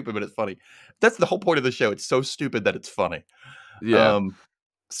stupid, but it's funny. That's the whole point of the show. It's so stupid that it's funny. Yeah.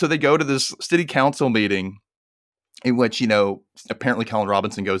 So they go to this city council meeting in which, apparently Colin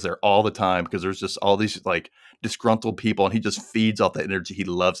Robinson goes there all the time because there's just all these like disgruntled people, and he just feeds off the energy. He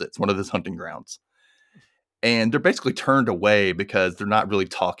loves it. It's one of his hunting grounds. And they're basically turned away because they're not really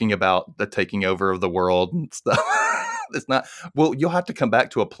talking about the taking over of the world and stuff. It's not, well, you'll have to come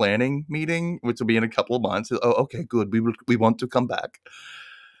back to a planning meeting, which will be in a couple of months. Oh, okay, good. We want to come back.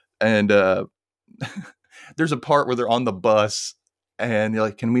 And there's a part where they're on the bus and you're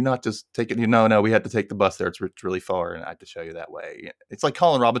like, can we not just take it? No, we had to take the bus there. It's really far. And I had to show you that way. It's like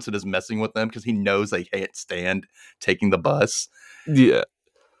Colin Robinson is messing with them because he knows they can't stand taking the bus. Yeah.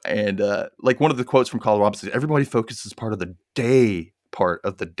 And like one of the quotes from Colin Robinson, everybody focuses part of the day part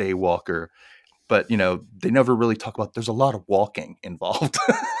of the day walker. But, they never really talk about there's a lot of walking involved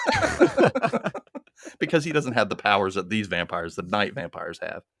because he doesn't have the powers that these vampires, the night vampires,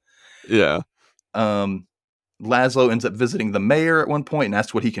 have. Yeah. Laszlo ends up visiting the mayor at one point and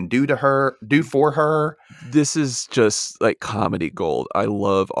asks what he can do for her. This is just like comedy gold. I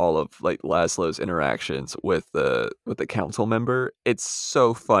love all of like Laszlo's interactions with the council member. It's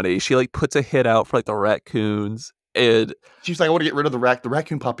so funny. She like puts a hit out for like the raccoons, And She's like, I want to get rid of the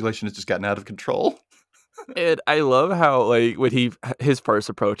raccoon population has just gotten out of control. I love how, like, when his first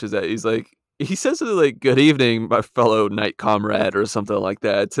approach is that he's like, he says something like, "Good evening, my fellow knight comrade," or something like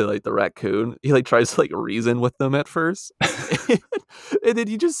that to, like, the raccoon. He, like, tries to, like, reason with them at first. And then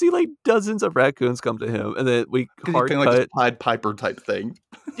you just see, like, dozens of raccoons come to him, and then we Because he's hard playing like this cut. Pied Piper type thing.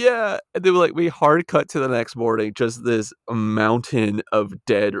 Yeah, and then, like, we hard cut to the next morning, just this mountain of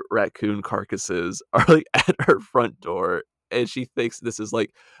dead raccoon carcasses are, like, at her front door, and she thinks this is, like,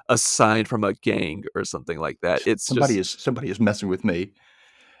 a sign from a gang or something like that. Somebody is messing with me.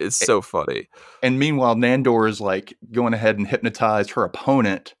 It's so funny. And meanwhile, Nandor is like going ahead and hypnotized her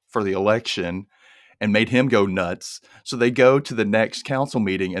opponent for the election and made him go nuts. So they go to the next council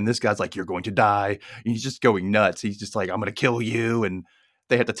meeting, and this guy's like, "You're going to die." And he's just going nuts. He's just like, "I'm going to kill you." And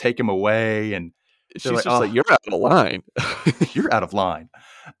they had to take him away. And they're She's like, just "Oh, like, "You're out of line." you're out of line."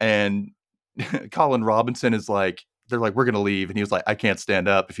 And Colin Robinson is like, they're like, "We're going to leave." And he was like, "I can't stand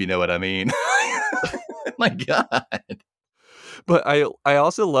up, if you know what I mean." My God. But I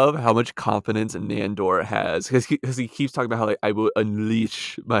also love how much confidence Nandor has, because he keeps talking about how, like, "I will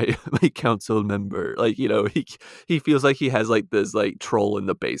unleash my my council member." Like, you know, he feels like he has, like, this, like, troll in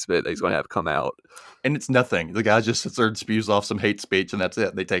the basement that he's gonna have come out. And it's nothing. The guy just sits there and spews off some hate speech, and that's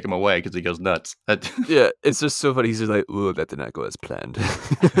it. They take him away because he goes nuts. Yeah, it's just so funny. He's just like, "Ooh, that did not go as planned."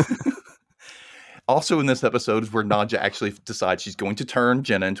 Also in this episode is where Nadja actually decides she's going to turn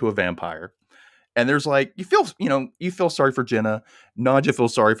Jenna into a vampire. And there's like, you feel sorry for Jenna. Nadja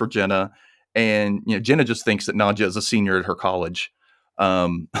feels sorry for Jenna. And, Jenna just thinks that Nadja is a senior at her college.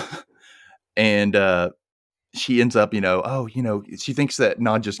 Um, and she ends up, she thinks that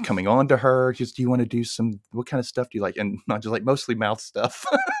Nadja's coming on to her. She goes, "Do you want to do what kind of stuff do you like?" And Nadja's like, "Mostly mouth stuff."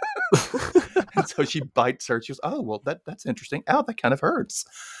 And so she bites her. She goes, "Oh, well, that's interesting. Ow, that kind of hurts."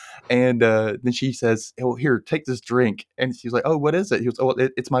 And then she says, "Oh, here, take this drink." And she's like, "Oh, what is it?" He goes, "Oh,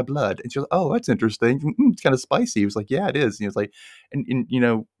 it's my blood." And she goes, "Oh, that's interesting. It's kind of spicy." He was like, "Yeah, it is." And he was like, and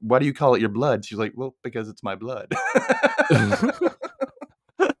why do you call it your blood?" She's like, "Well, because it's my blood."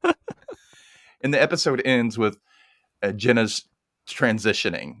 And the episode ends with Jenna's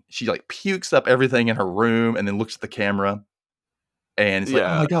transitioning. She like pukes up everything in her room and then looks at the camera. And it's like, "Oh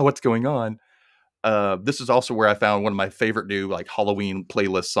Yeah. my God, what's going on?" This is also where I found one of my favorite new like Halloween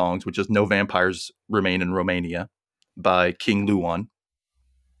playlist songs, which is "No Vampires Remain in Romania" by King Luan.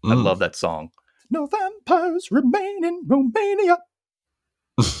 I love that song. No vampires remain in Romania.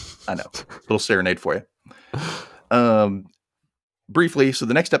 I know. Little serenade for you. Briefly, so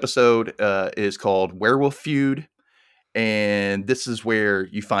the next episode is called Werewolf Feud. And this is where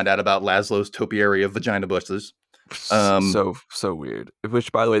you find out about Laszlo's topiary of vagina bushes. So weird. Which,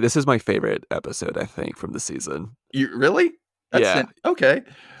 by the way, this is my favorite episode, I think, from the season. You really? Yeah. Okay.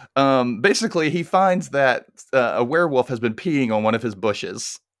 Basically, he finds that a werewolf has been peeing on one of his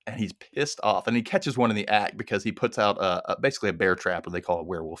bushes, and he's pissed off. And he catches one in the act because he puts out basically a bear trap, or they call it a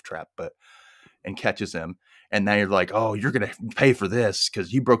werewolf trap, and catches him. And now you're like, "Oh, you're gonna pay for this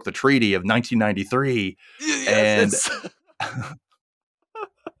because you broke the treaty of 1993." Yes,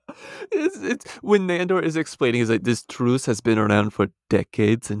 And it's when Nandor is explaining, he's like, "This truce has been around for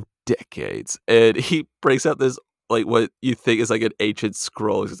decades and decades," and he breaks out this, like, what you think is like an ancient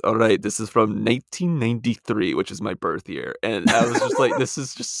scroll. He says, "All right, this is from 1993, which is my birth year," and I was just like, "This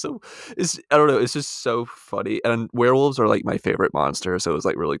is just so." I don't know. It's just so funny, and werewolves are like my favorite monster, so it was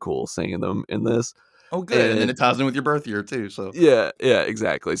like really cool seeing them in this. oh, good. And then it ties in with your birth year too. So Yeah,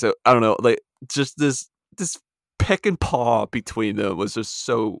 exactly. So I don't know, like, just this peck and paw between them was just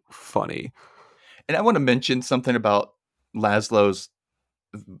so funny. And I want to mention something about Laszlo's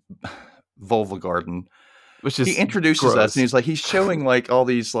vulva garden. Which He is introduces us, and gross. he's showing like all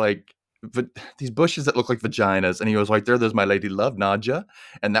these like these bushes that look like vaginas, and he was like, "There's my lady love, Nadja,"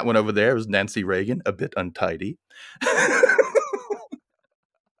 and that one over there was Nancy Reagan, a bit untidy.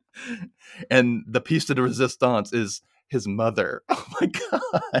 And the piece de resistance is his mother. Oh my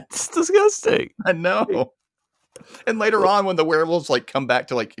God, It's disgusting. I know. And later on, when the werewolves like come back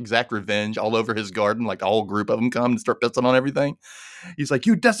to like exact revenge all over his garden, like a whole group of them come and start pissing on everything. He's like,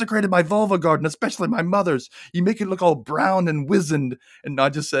 "You desecrated my vulva garden, especially my mother's. You make it look all brown and wizened." And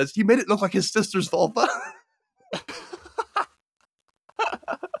Nadja says, "You made it look like his sister's vulva."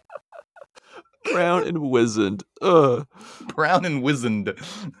 Brown and wizened. Ugh. Brown and wizened.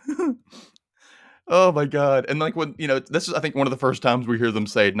 Oh my God. And like when, this is, I think, one of the first times we hear them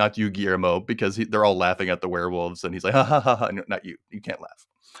say, "Not you, Guillermo," because they're all laughing at the werewolves. And he's like, "Ha ha ha ha. No, not you. You can't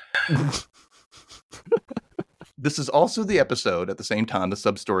laugh." This is also the episode at the same time. The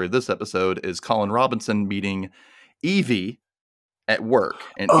sub story of this episode is Colin Robinson meeting Evie at work.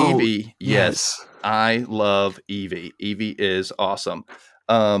 And Oh, Evie, yes, yes. I love Evie. Evie is awesome.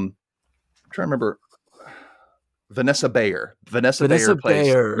 I'm trying to remember Vanessa Bayer. Vanessa Bayer Vanessa plays,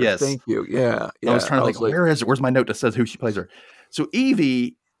 Bayer. yes. Thank you. Yeah, I was yeah. trying I to think, was like, where is it? Where's my note that says who she plays her? So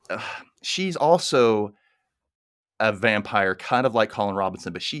Evie, uh, she's also a vampire, kind of like Colin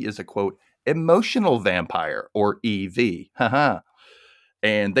Robinson, but she is a quote emotional vampire or EV. Haha.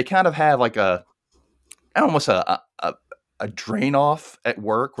 And they kind of have like almost a drain off at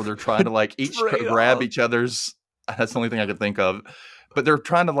work where they're trying to like each straight grab off. each other's. That's the only thing I could think of. But they're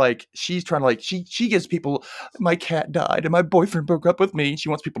trying to like, she's trying to like, she gives people, my cat died and my boyfriend broke up with me. She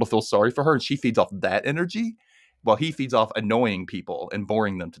wants people to feel sorry for her, and she feeds off that energy while he feeds off annoying people and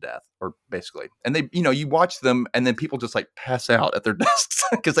boring them to death, or basically. And they, you watch them and then people just like pass out at their desks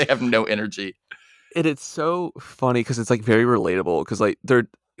because they have no energy. And it's so funny because it's like very relatable because like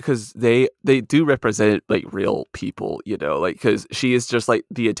they do represent like real people, like because she is just like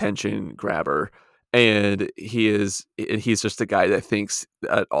the attention grabber, and he's just a guy that thinks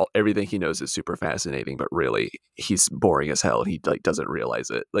that everything he knows is super fascinating, but really he's boring as hell, and he like doesn't realize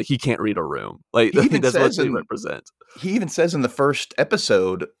it. Like he can't read a room. Like He even that's what says they in represent. he even says in the first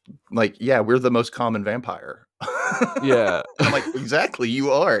episode, like, yeah, we're the most common vampire. Yeah. And I'm like, exactly,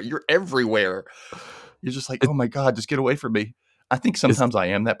 you are. You're everywhere. You're just like, It, oh my God, just get away from me. I think it's sometimes I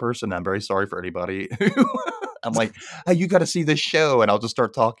am that person. I'm very sorry for anybody. I'm like, hey, you got to see this show. And I'll just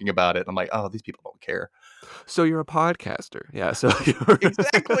start talking about it. I'm like, oh, these people don't care. so you're a podcaster. Yeah. So you're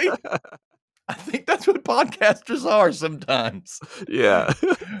Exactly. I think that's what podcasters are sometimes. yeah.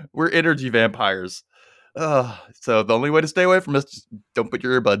 We're energy vampires. So the only way to stay away from us, just don't put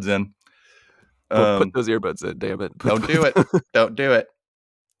your earbuds in. Put those earbuds in, damn it. Don't do it. Don't do it.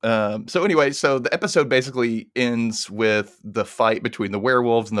 So anyway, so the episode basically ends with the fight between the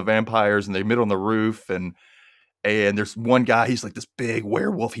werewolves and the vampires, and they meet on the roof, and there's one guy, he's like this big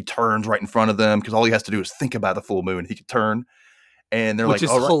werewolf. He turns right in front of them because all he has to do is think about the full moon. He can turn, and they're Which like, is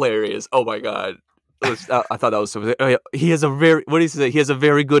all right. hilarious. Oh my god. I thought that was so. Oh, yeah. He has a very, what do you say? He has a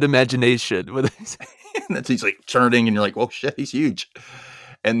very good imagination. And he's like turning, and you're like, well, shit, he's huge.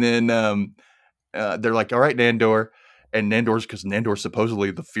 And then they're like, all right, Nandor. And because Nandor's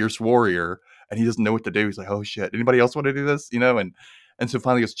supposedly the fierce warrior, and he doesn't know what to do. He's like, oh shit, anybody else want to do this? And so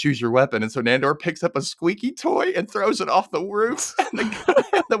finally goes, choose your weapon. And so Nandor picks up a squeaky toy and throws it off the roof. And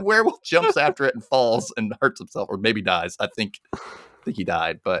the werewolf jumps after it and falls and hurts himself, or maybe dies. I think he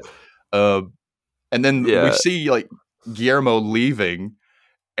died. But and then we Yeah. see like Guillermo leaving,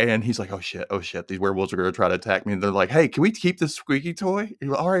 and he's like, oh shit, these werewolves are going to try to attack me. And they're like, hey, can we keep this squeaky toy?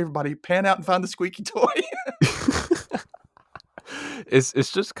 Like, all right, everybody, pan out and find the squeaky toy.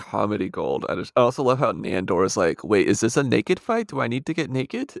 It's just comedy gold. I also love how Nandor is like, wait, is this a naked fight? Do I need to get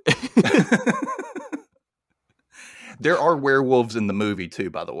naked? There are werewolves in the movie too,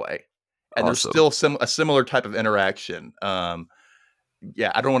 by the way. And Awesome. there's still a similar type of interaction.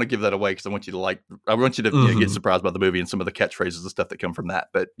 Yeah, I don't want to give that away because I want you to get surprised by the movie and some of the catchphrases and stuff that come from that.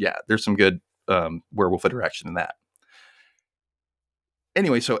 But yeah, there's some good werewolf interaction in that.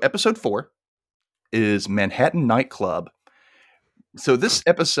 Anyway, so episode 4 is Manhattan Nightclub. So this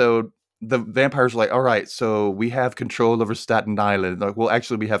episode, the vampires are like, all right, so we have control over Staten Island. Like, well,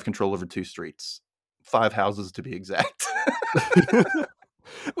 actually, we have control over 2 streets, 5 houses to be exact.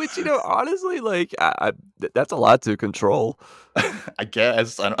 Which, honestly, like, that's a lot to control. I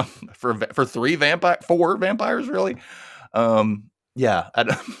guess. I don't, for 4 vampires, really. Yeah,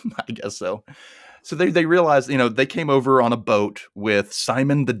 I guess so. So they realized, they came over on a boat with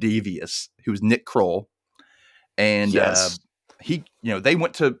Simon the Devious, who's Nick Kroll, and Yes. they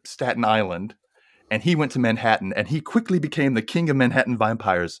went to Staten Island, and he went to Manhattan, and he quickly became the king of Manhattan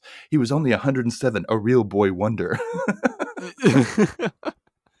vampires. He was only 107, a real boy wonder.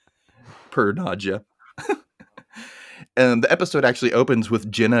 Per Nadja. And the episode actually opens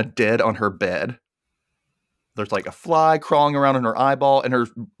with Jenna dead on her bed. There's like a fly crawling around in her eyeball, and her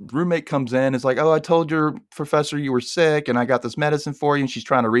roommate comes in and is like, oh, I told your professor you were sick, and I got this medicine for you. And she's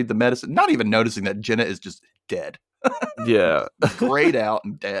trying to read the medicine, not even noticing that Jenna is just dead. Yeah. Grayed out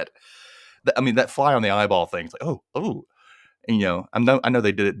and dead. That fly on the eyeball thing. It's like, oh. And, I know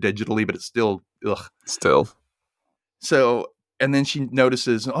they did it digitally, but it's still, ugh. Still. So, and then she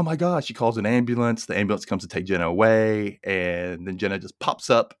notices, oh my God, she calls an ambulance. The ambulance comes to take Jenna away. And then Jenna just pops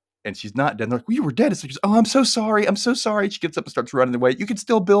up, and she's not dead. And they're like, well, you were dead. It's like, oh, I'm so sorry. I'm so sorry. She gets up and starts running away. You can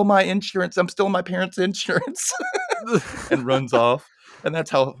still bill my insurance. I'm still my parents' insurance. And runs off. And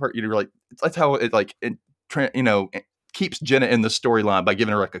that's how that's how it keeps Jenna in the storyline by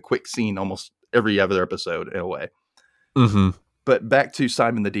giving her like a quick scene almost every other episode in a way. Mm-hmm. But back to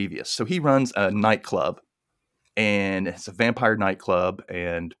Simon the Devious. So he runs a nightclub, and it's a vampire nightclub,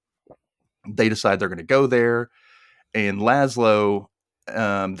 and they decide they're going to go there. And Laszlo,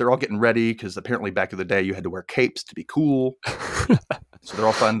 they're all getting ready because apparently back in the day you had to wear capes to be cool. So they're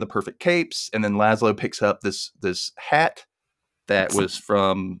all finding the perfect capes, and then Laszlo picks up this hat that was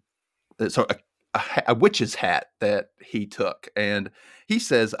from a witch's hat that he took, and he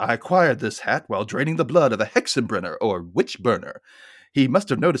says, "I acquired this hat while draining the blood of a Hexenbrenner or witch burner. He must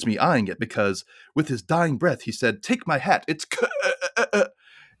have noticed me eyeing it because, with his dying breath, he said, 'Take my hat. It's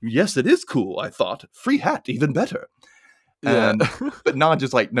yes, it is cool.' I thought, free hat, even better." Yeah. But Nod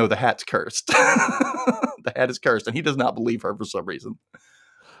is like, "No, the hat's cursed. The hat is cursed," and he does not believe her for some reason.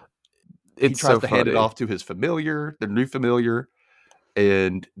 He It's tries so to hand it funny. off to his familiar, the new familiar,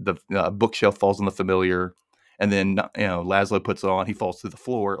 and the bookshelf falls on the familiar. And then, Laszlo puts it on. He falls through the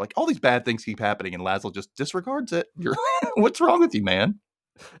floor. Like, all these bad things keep happening, and Laszlo just disregards it. What's wrong with you, man?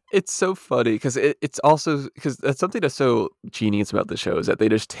 It's so funny because it's also because that's something that's so genius about the show is that they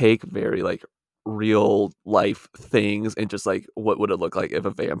just take very like real life things and just like what would it look like if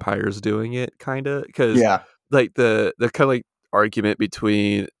a vampire's doing it, kind of. Because Yeah. like the kind of like argument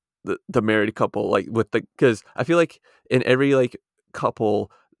between the married couple, like with the, because I feel like in every like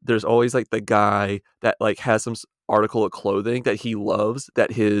couple there's always like the guy that like has some article of clothing that he loves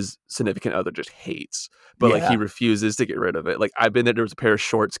that his significant other just hates, but like he Yeah. refuses to get rid of it. Like I've been there was a pair of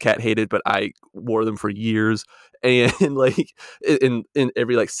shorts Cat hated, but I wore them for years. And like in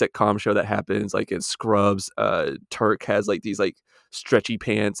every like sitcom show that happens, like in Scrubs, Turk has like these like stretchy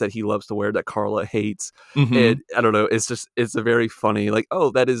pants that he loves to wear that Carla hates. Mm-hmm. And I don't know, it's a very funny, like, oh,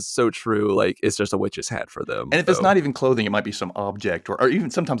 that is so true. Like it's just a witch's hat for them. And if it's So not even clothing, it might be some object or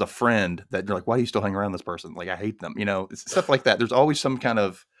even sometimes a friend that you're like, why do you still hang around this person? Like, I hate them. It's stuff like that. There's always some kind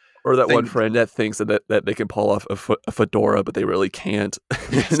of or that one thing. friend that thinks that they can pull off a fedora, but they really can't.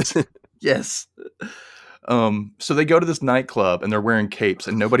 Yes. Yes. So they go to this nightclub and they're wearing capes,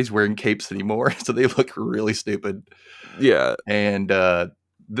 and nobody's wearing capes anymore. So they look really stupid. Yeah. And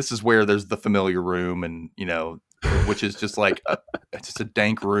this is where there's the familiar room, and which is just like it's just a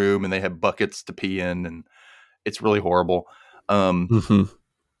dank room, and they have buckets to pee in, and it's really horrible. Mm-hmm.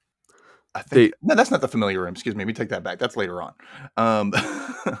 I think no, that's not the familiar room. Excuse me. Let me take that back. That's later on.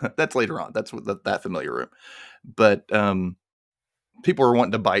 That's later on. That's what that familiar room. But people are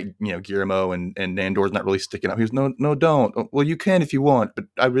wanting to bite, Guillermo, and Nandor's not really sticking up. He goes, no, no, don't. "Oh, well, you can if you want, but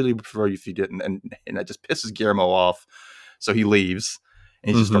I really would prefer if you didn't." And that just pisses Guillermo off. So he leaves,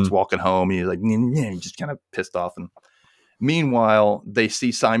 and he just starts walking home. And he's like, he's just kind of pissed off. And meanwhile, they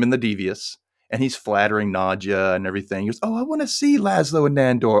see Simon the Devious, and he's flattering Nadja and everything. He goes, "Oh, I want to see Laszlo and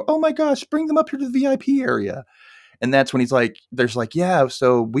Nandor. Oh my gosh, bring them up here to the VIP area." And that's when he's like, there's like, "Yeah,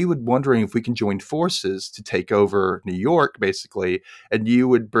 so we would wondering if we can join forces to take over New York, basically, and you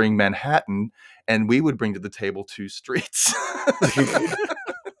would bring Manhattan, and we would bring to the table two streets."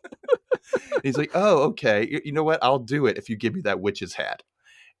 He's like, "Oh, okay. You know what? I'll do it if you give me that witch's hat."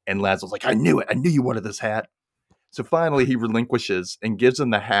 And Laszlo's like, "I knew it. I knew you wanted this hat." So finally he relinquishes and gives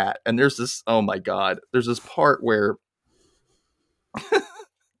him the hat. And there's this, oh my God, there's this part where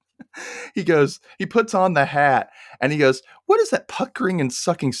he puts on the hat and he goes, "What is that puckering and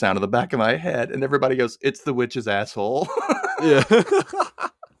sucking sound in the back of my head?" And everybody goes, "It's the witch's asshole." Yeah.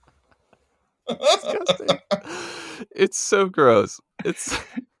 Disgusting. It's so gross. It's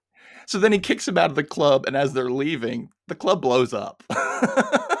So then he kicks him out of the club, and as they're leaving, the club blows up.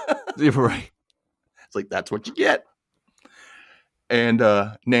 right. It's like, that's what you get. And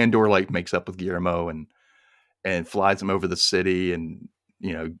Nandor like makes up with Guillermo and flies him over the city, and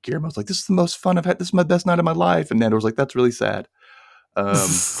Guillermo's like, "This is the most fun I've had. This is my best night of my life." And Nandor's like, "That's really sad."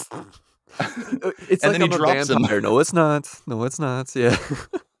 It's And like then he I'm a drops him. vampire. No, it's not. No, it's not. Yeah.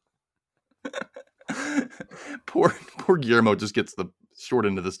 Poor Guillermo just gets the short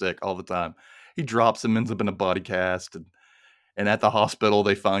end of the stick all the time. He drops him, ends up in a body cast, and at the hospital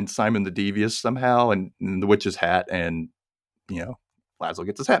they find Simon the Devious somehow, and the witch's hat, and Laszlo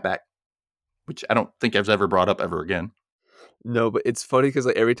gets his hat back, which I don't think I've ever brought up ever again. No, but it's funny because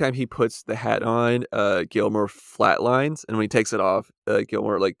like every time he puts the hat on, Gilmore flatlines, and when he takes it off,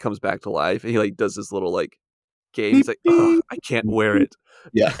 Gilmore like comes back to life, and he like does this little like game. He's like, "Oh, I can't wear it."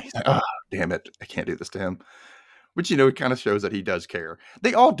 Yeah, he's like, "Oh, damn it, I can't do this to him." Which it kind of shows that he does care.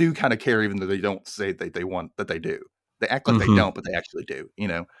 They all do kind of care, even though they don't say that they want that they do. They act like they don't, but they actually do.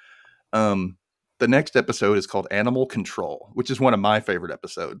 The next episode is called Animal Control, which is one of my favorite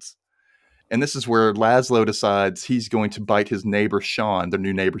episodes. And this is where Laszlo decides he's going to bite his neighbor Sean, their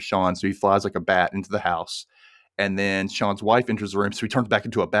new neighbor Sean. So he flies like a bat into the house. And then Sean's wife enters the room. So he turns back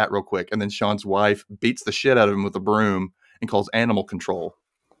into a bat real quick. And then Sean's wife beats the shit out of him with a broom and calls animal control.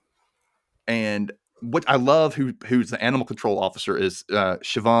 And what I love who's the animal control officer is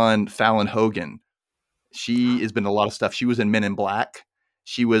Siobhan Fallon Hogan. She has been in a lot of stuff. She was in Men in Black.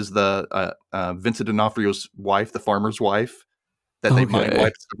 She was the Vincent D'Onofrio's wife, the farmer's wife that they mind Okay.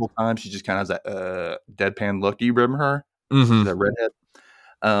 wiped several times. She just kind of has that deadpan look. Do you remember her? She's Mm-hmm. that redhead.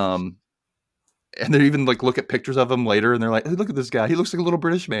 Um, and they even like look at pictures of him later, and they're like, hey, "Look at this guy. He looks like a little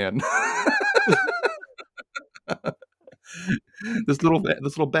British man." this little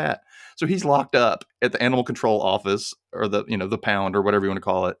bat. So he's locked up at the animal control office, or the pound, or whatever you want to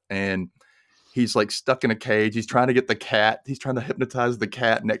call it, and he's like stuck in a cage. He's trying to get the cat. He's trying to hypnotize the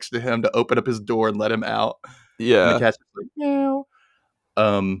cat next to him to open up his door and let him out. And the Yeah. cat's just like, meow.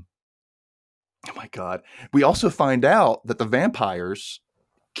 Um, oh my god. We also find out that the vampires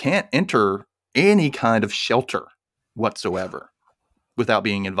can't enter any kind of shelter whatsoever without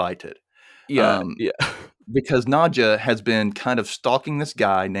being invited. Yeah. Um, Yeah. because Nadja has been kind of stalking this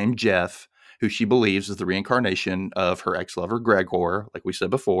guy named Jeff, who she believes is the reincarnation of her ex-lover Gregor, like we said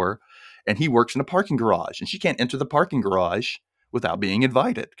before, and he works in a parking garage, and she can't enter the parking garage without being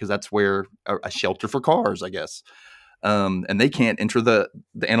invited because that's where a shelter for cars, I guess. And they can't enter the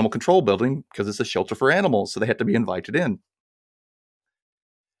animal control building because it's a shelter for animals, so they have to be invited in.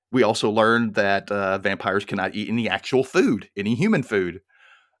 We also learned that vampires cannot eat any actual food, any human food.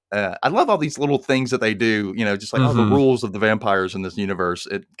 I love all these little things that they do, just like all the Mm-hmm. rules of the vampires in this universe.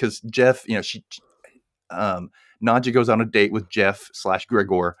 Because Jeff, Nadja goes on a date with Jeff /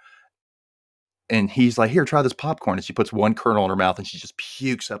 Gregor, and he's like, "Here, try this popcorn." And she puts one kernel in her mouth, and she just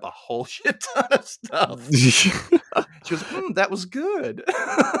pukes up a whole shit ton of stuff. She goes, "That was good."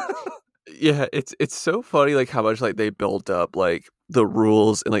 Yeah, it's so funny like how much like they build up like the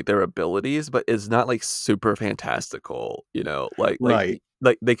rules and like their abilities, but it's not like super fantastical, Right.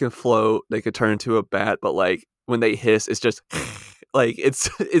 like they can float, they could turn into a bat, but like when they hiss, it's just like it's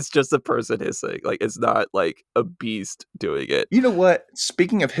just a person hissing. Like it's not like a beast doing it. You know what?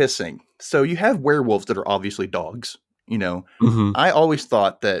 Speaking of hissing, so you have werewolves that are obviously dogs. Hmm. I always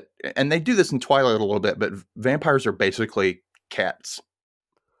thought that, and they do this in Twilight a little bit, but vampires are basically cats.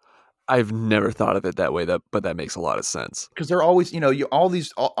 I've never thought of it that way, but that makes a lot of sense. Because they're always,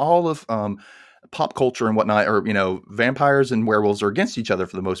 all of pop culture and whatnot, or vampires and werewolves are against each other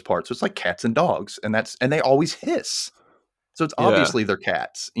for the most part. So it's like cats and dogs, and they always hiss. So it's Yeah. obviously they're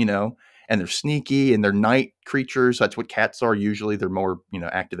cats, and they're sneaky and they're night creatures. That's what cats are usually. They're more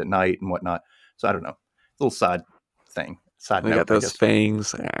active at night and whatnot. So I don't know, little side They got note, I those guess.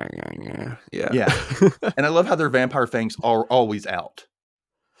 fangs. Yeah. Yeah, and I love how their vampire fangs are always out.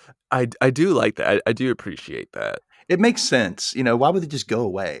 I do like that. I do appreciate that. It makes sense. Why would they just go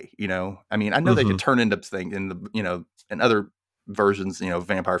away? I mean, I know they Hmm. could turn into things in other versions,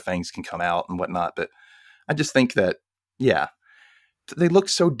 vampire fangs can come out and whatnot, but I just think that, yeah, they look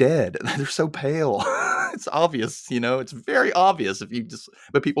so dead. They're so pale. It's obvious, it's very obvious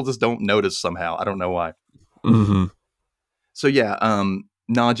but people just don't notice somehow. I don't know why. Hmm. So yeah,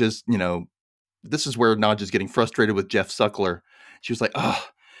 Nadja's, this is where Nadja's getting frustrated with Jeff Suckler. She was like, "Oh,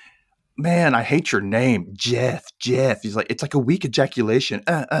 man, I hate your name, Jeff. Jeff." He's like, "It's like a weak ejaculation."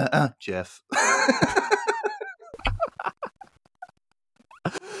 Jeff.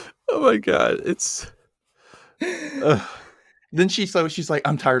 Oh my god, it's uh, Then she's like,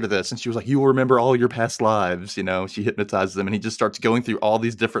 "I'm tired of this," and she was like, "You will remember all your past lives." She hypnotizes him, and he just starts going through all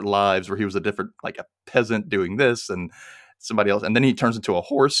these different lives where he was like a peasant doing this and somebody else, and then he turns into a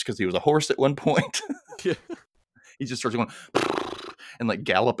horse because he was a horse at one point. yeah. He just starts going and like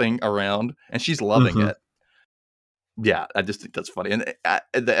galloping around, and she's loving Hmm. it. Yeah, I just think that's funny. And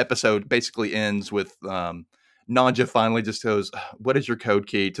the episode basically ends with Nadja finally just goes, "What is your code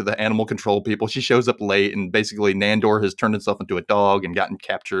key?" to the animal control people. She shows up late, and basically Nandor has turned himself into a dog and gotten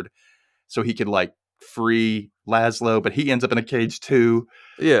captured so he could like free Laszlo, but he ends up in a cage too.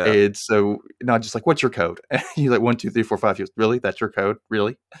 Yeah. And so Nadja's like, "What's your code?" And he's like, 1, 2, 3, 4, 5. He goes, "Really? That's your code?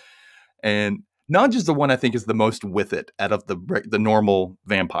 Really?" And Nadja's the one I think is the most with it out of the normal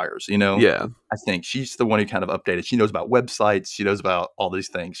vampires, Yeah. I think she's the one who kind of updated. She knows about websites. She knows about all these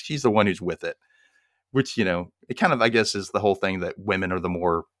things. She's the one who's with it, which, it kind of, I guess, is the whole thing that women are the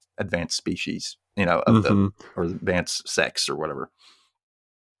more advanced species, Hmm. or advanced sex or whatever.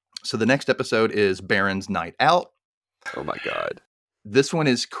 So the next episode is Baron's Night Out. Oh my god. This one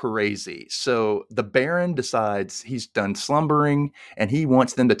is crazy. So the Baron decides he's done slumbering and he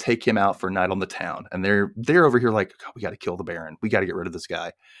wants them to take him out for a night on the town. And they're over here like, "God, we got to kill the Baron. We got to get rid of this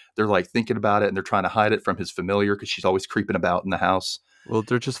guy." They're like thinking about it, and they're trying to hide it from his familiar because she's always creeping about in the house. Well,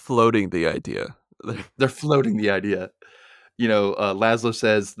 they're just floating the idea. They're floating the idea. Laszlo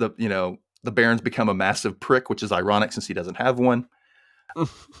says the Baron's become a massive prick, which is ironic since he doesn't have one.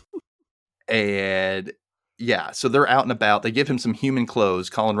 And yeah, so they're out and about. They give him some human clothes.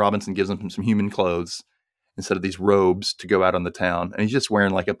 Colin Robinson gives him some human clothes instead of these robes to go out on the town. And he's just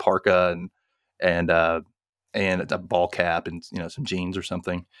wearing like a parka and a ball cap and some jeans or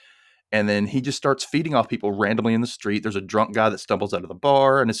something. And then he just starts feeding off people randomly in the street. There's a drunk guy that stumbles out of the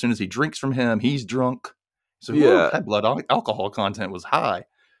bar, and as soon as he drinks from him, he's drunk. So Yeah, that blood alcohol content was high.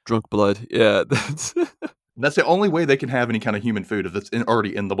 drunk blood. Yeah, That's the only way they can have any kind of human food if it's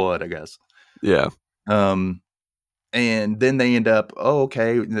already in the blood, I guess. yeah. Um, and then they end up,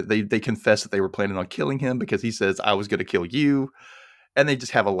 okay. They confess that they were planning on killing him because he says, I was going to kill you. And they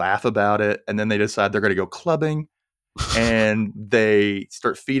just have a laugh about it. And then they decide they're going to go clubbing. And they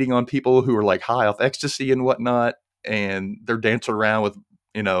start feeding on people who are like high off ecstasy and whatnot. And they're dancing around with,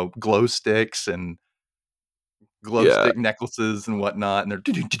 glow sticks and glow Yeah. stick necklaces and whatnot. And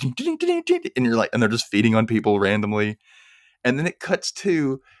and they're just feeding on people randomly. And then it cuts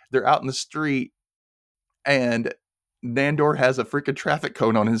to, they're out in the street and Nandor has a freaking traffic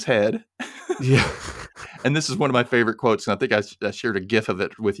cone on his head. Yeah. And this is one of my favorite quotes. And I think I shared a gif of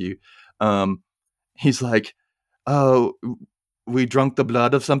it with you. He's like, oh, we drunk the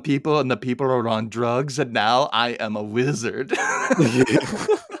blood of some people and the people are on drugs. And now I am a wizard.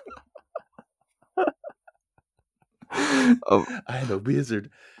 I am a wizard.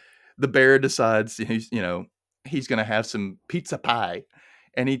 The bear decides he's going to have some pizza pie.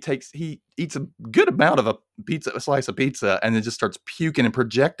 And he eats a good amount of a slice of pizza, and then just starts puking and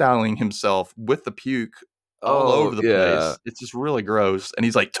projectiling himself with the puke all over the place. It's just really gross. And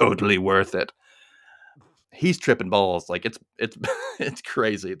he's like, totally worth it. He's tripping balls. Like it's it's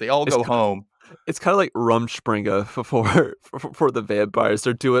crazy. They all go home. It's kind of like Rumspringa for the vampires.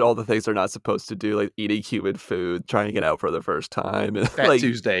 They're doing all the things they're not supposed to do, like eating human food, trying to get out for the first time. Fat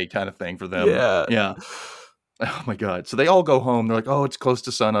Tuesday kind of thing for them. Yeah. Oh my God. So they all go home. They're like, oh, it's close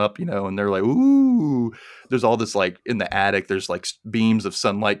to sun up, and they're like, ooh, there's all this like in the attic, there's like beams of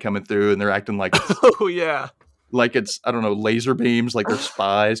sunlight coming through and they're acting like, oh yeah. Like it's, I don't know, laser beams, like they're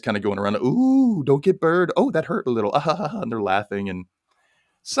spies kind of going around. Ooh, don't get burned. Oh, that hurt a little. And they're laughing. And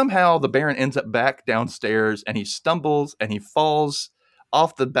somehow the Baron ends up back downstairs and he stumbles and he falls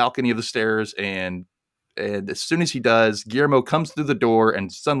off the balcony of the stairs. And as soon as he does, Guillermo comes through the door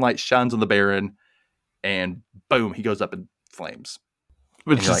and sunlight shines on the Baron. And boom, he goes up in flames.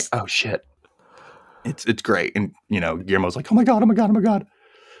 And you're like, oh shit. It's great. And, Guillermo's like, oh my God, oh my God, oh my God.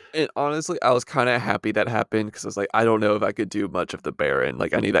 And honestly, I was kind of happy that happened because I was like, I don't know if I could do much of the Baron.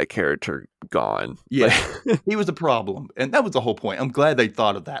 Like, I need that character gone. Yeah, he was a problem. And that was the whole point. I'm glad they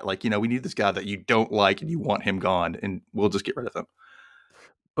thought of that. Like, we need this guy that you don't like and you want him gone, and we'll just get rid of him.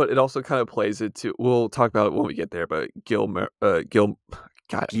 But it also kind of plays into, we'll talk about it when we get there, but Guillermo,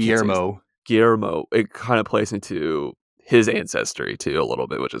 it kind of plays into his ancestry too a little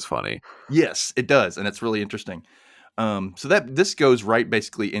bit, which is funny. Yes, it does. And it's really interesting. So this goes right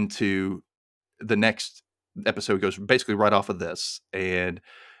basically into the next episode, goes basically right off of this, and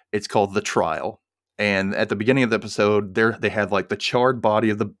it's called The Trial. And at the beginning of the episode, they have like the charred body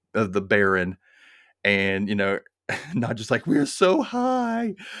of the Baron, and not just like, we're so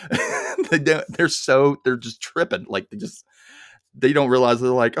high. they're just tripping, like they don't realize, they're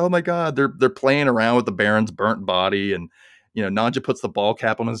like, oh my God, they're playing around with the Baron's burnt body, and Nadja puts the ball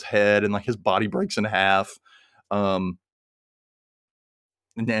cap on his head and like his body breaks in half. And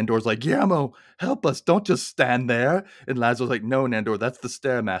Nandor's like, Guillermo, help us, don't just stand there. And Laszlo's like, no, Nandor, that's the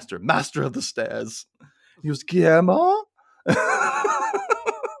Stairmaster, master of the stairs. He goes, Guillermo?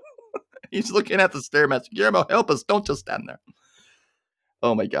 He's looking at the Stairmaster. Guillermo, help us, don't just stand there.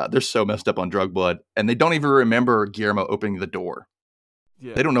 Oh my God, they're so messed up on drug blood. And they don't even remember Guillermo opening the door.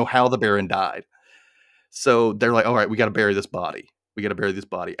 Yeah. They don't know how the Baron died. So they're like, all right, we got to bury this body.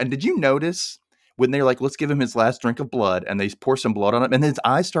 And did you notice when they're like, let's give him his last drink of blood, and they pour some blood on him, and his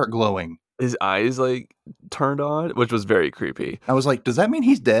eyes start glowing. His eyes like turned on, which was very creepy. I was like, does that mean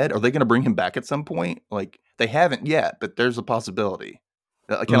he's dead? Are they going to bring him back at some point? Like, they haven't yet, but there's a possibility.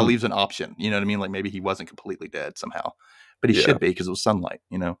 That kind of leaves an option. You know what I mean? Like, maybe he wasn't completely dead somehow, but he should be, because it was sunlight,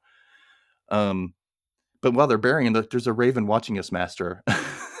 But while they're burying him, there's a raven watching us, Master.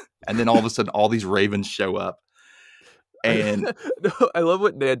 And then all of a sudden, all these ravens show up. And I love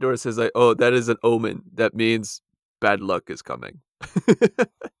what Nandor says, like, oh, that is an omen. That means bad luck is coming.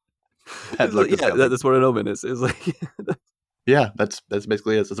 Bad luck is coming. That's what an omen is. It's like, yeah, that's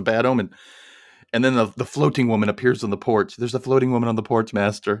basically it. It's a bad omen. And then the floating woman appears on the porch. There's a floating woman on the porch,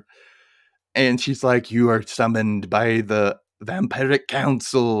 Master. And she's like, you are summoned by the Vampiric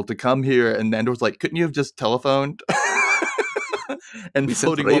Council to come here. And Nandor's like, couldn't you have just telephoned? And the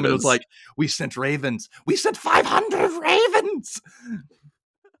floating woman was like, we sent ravens. We sent 500 ravens.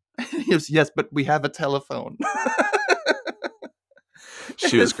 He goes, yes, but we have a telephone.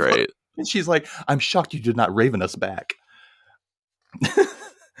 She was great. And she's like, I'm shocked you did not Raven us back.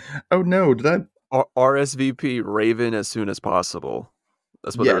 Oh no, did I? RSVP Raven as soon as possible.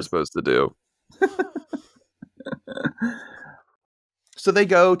 That's what they were Yes. supposed to do. So they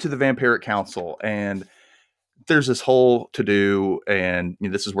go to the Vampiric Council, and there's this whole to do, and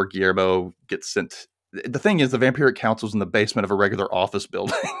this is where Guillermo gets sent. The thing is, the Vampiric Council's in the basement of a regular office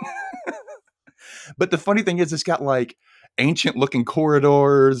building. But the funny thing is, it's got like ancient looking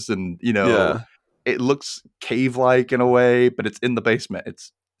corridors, and Yeah. it looks cave like in a way, but it's in the basement.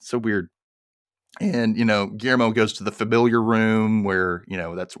 It's so weird. And Guillermo goes to the familiar room where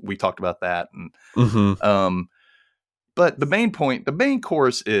that's we talked about that, and Mm-hmm. but the main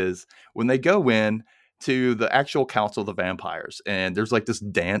course is when they go in to the actual Council of the Vampires, and there's like this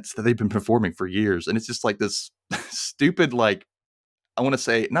dance that they've been performing for years, and it's just like this stupid, like, I want to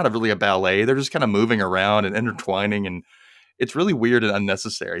say not really a ballet. They're just kind of moving around and intertwining, and it's really weird and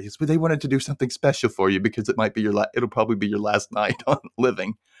unnecessary. But they wanted to do something special for you because it might be it'll probably be your last night on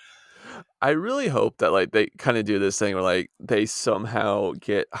living. I really hope that like they kind of do this thing where like they somehow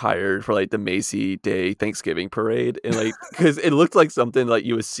get hired for like the Macy Day Thanksgiving parade, and like because it looked like something like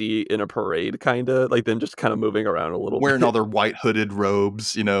you would see in a parade, kind of like them just kind of moving around a little Wearing all bit. their white hooded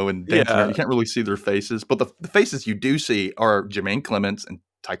robes, and dancing around. Yeah, You can't really see their faces, but the faces you do see are Jermaine Clements and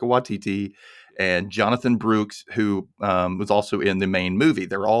Taika Waititi and Jonathan Brooks, who was also in the main movie.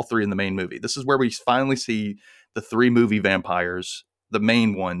 They're all three in the main movie. This is where we finally see the three movie vampires, the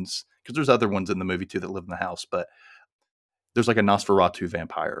main ones, because there's other ones in the movie too that live in the house, but there's like a Nosferatu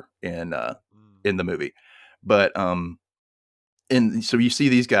vampire in the movie. But and so you see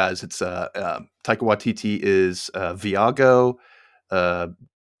these guys. It's Taika Waititi is Viago, uh,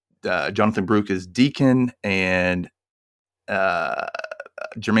 Jonathan Brooke is Deacon, and uh,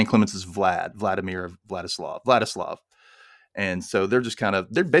 Jermaine Clements is Vladislav. And so they're just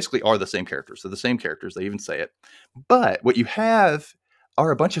they basically are the same characters. They're the same characters. They even say it. But what you have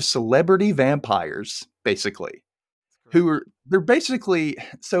are a bunch of celebrity vampires, basically, they're basically,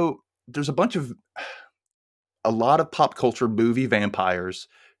 so there's a lot of pop culture movie vampires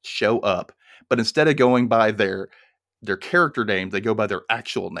show up, but instead of going by their character name, they go by their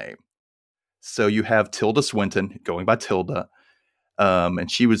actual name. So you have Tilda Swinton going by Tilda, and I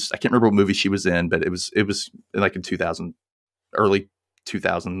can't remember what movie she was in, but it was like in 2000, early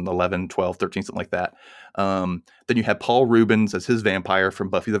 2011, 12, 13, something like that. Then you have Paul Rubens as his vampire from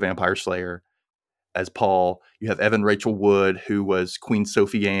Buffy the Vampire Slayer as Paul. You have Evan Rachel Wood, who was Queen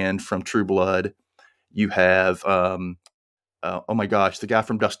Sophie Anne from True Blood. You have oh my gosh, the guy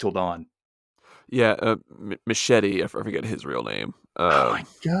from Dusk Till Dawn. yeah. Machete. I forget his real name. Oh my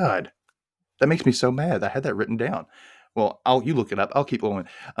god, that makes me so mad. I had that written down. Well, you look it up. I'll keep going.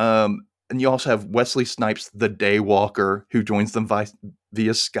 And you also have Wesley Snipes, the Daywalker, who joins them via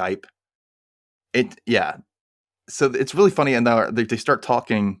Skype. Yeah. So it's really funny, and they start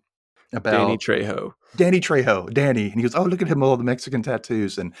talking Danny about Trejo. Danny, and he goes, "Oh, look at him, all the Mexican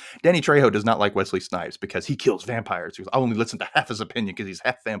tattoos." And Danny Trejo does not like Wesley Snipes because he kills vampires. He goes, "I only listen to half his opinion because he's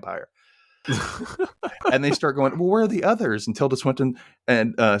half vampire." And they start going, "Well, where are the others?" And Tilda Swinton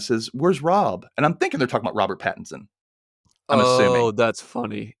and says, "Where's Rob?" And I'm thinking they're talking about Robert Pattinson. I'm Oh, assuming. that's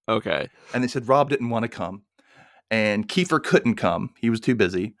funny. Okay. And they said Rob didn't want to come, and Kiefer couldn't come; he was too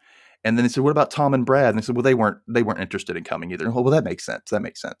busy. And then they said, "What about Tom and Brad?" And they said, "Well, they weren't interested in coming either." Well, that makes sense. That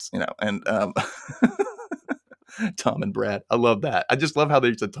makes sense, And Tom and Brad, I love that. I just love how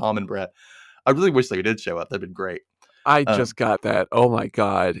they said Tom and Brad. I really wish they did show up. That'd been great. I just got that. Oh my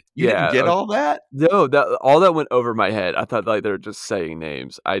god. You didn't Yeah. get all that? No, that all that went over my head. I thought like they were just saying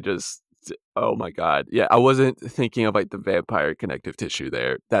names. Oh my god. Yeah, I wasn't thinking of like the vampire connective tissue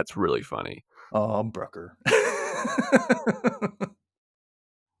there. That's really funny. Oh, Brucker.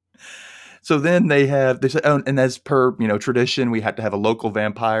 So then they said, oh, and as per tradition, we had to have a local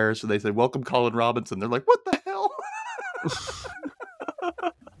vampire. So they said, "Welcome, Colin Robinson." They're like, "What the hell?"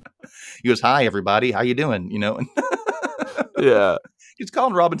 He goes, "Hi, everybody. How you doing?" Yeah. He's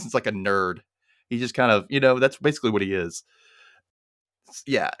Colin Robinson's like a nerd. He just kind of, that's basically what he is.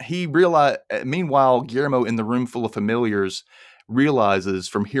 Yeah, he realized. Meanwhile, Guillermo, in the room full of familiars, realizes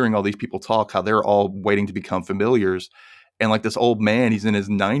from hearing all these people talk how they're all waiting to become familiars. And like this old man, he's in his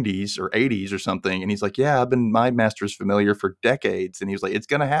 90s or 80s or something, and he's like, "Yeah, I've been my master's familiar for decades." And he was like, "It's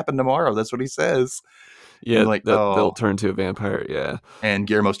gonna happen tomorrow." That's what he says. And Yeah, you're like, that they'll "Oh." turn to a vampire, yeah. And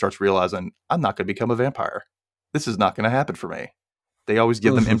Guillermo starts realizing, I'm not going to become a vampire. This is not going to happen for me. They always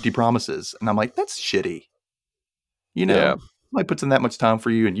give them empty promises. And I'm like, that's shitty. Yeah. Somebody puts in that much time for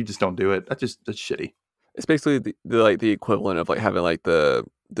you and you just don't do it. That's shitty. It's basically the like the equivalent of like having like the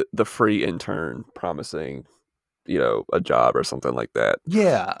the free intern promising, a job or something like that.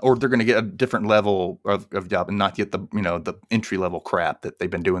 Yeah, or they're going to get a different level of job and not get the the entry level crap that they've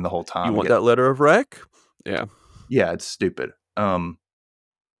been doing the whole You time. And want get that letter of rec? Yeah. yeah, it's stupid. And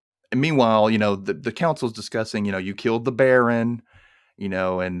meanwhile, the council's discussing, you killed the Baron,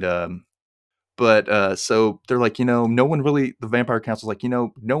 and but so they're like, no one really. The Vampire Council's like,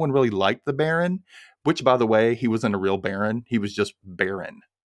 no one really liked the Baron, which by the way, he wasn't a real Baron. He was just Baron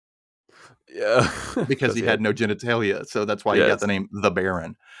Yeah. because Because he he had had no genitalia, so that's why he got the yes. name the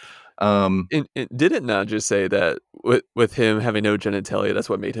Baron. Um, And did it not just say that with him having no genitalia, that's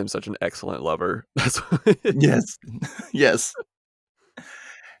what made him such an excellent lover? That's what yes, yes.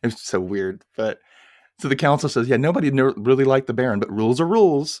 It's so weird, but so the council says, yeah, nobody really liked the Baron, but rules are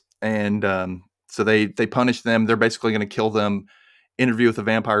rules, and so they punish them. They're basically going to kill them, interview with a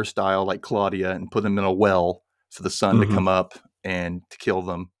vampire style like Claudia, and put them in a well for the sun to Mhm. come up and to kill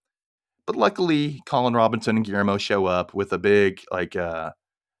them. But luckily, Colin Robinson and Guillermo show up with a big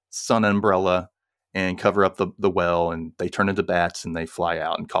sun umbrella and cover up the well, and they turn into bats and they fly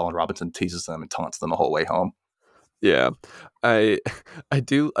out. And Colin Robinson teases them and taunts them the whole way home. Yeah. I I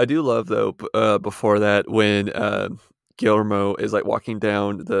do love though before that when Guillermo is like walking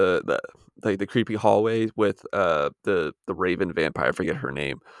down the creepy hallway with the raven vampire, I forget her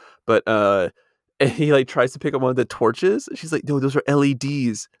name. But and he like tries to pick up one of the torches. She's like, "No, those are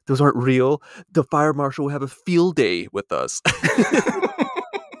LEDs. Those aren't real. The fire marshal will have a field day with us."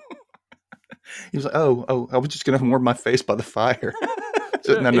 He was like, "Oh, I was just going to warm my face by the fire."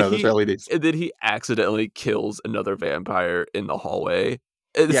 So, Yeah, no, those are LEDs. and then he accidentally kills another vampire in the hallway.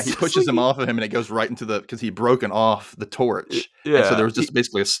 And Yeah, it's he just pushes like him off of him, and it goes right into because he'd broken off the torch, and so yeah, there was just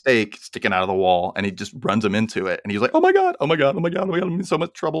basically a stake sticking out of the wall, and he just runs him into it, and he's like, "Oh my god, oh my god, oh my god, oh my god, I'm in so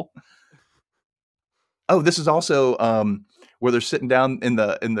much trouble." Oh, this is also where they're sitting down in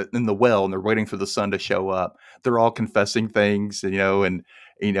the well, and they're waiting for the sun to show up. They're all confessing things, and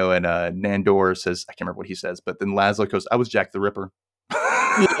Nandor says, I can't remember what he says, but then Laszlo goes, "I was Jack the Ripper."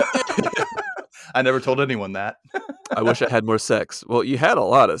 yeah. I never told anyone that. I wish I had more sex. Well, you had a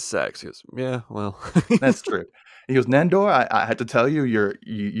lot of sex. He goes, yeah, well. That's true. He goes, Nandor, I had to tell you, you're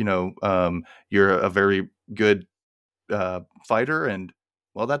a very good fighter, and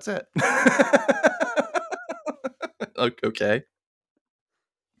well, that's it. Okay.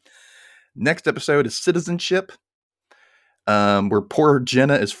 Next episode is Citizenship, where poor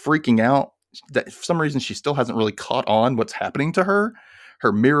Jenna is freaking out. That for some reason she still hasn't really caught on what's happening to her.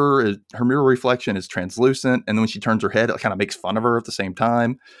 Her mirror reflection is translucent, and then when she turns her head, it kind of makes fun of her at the same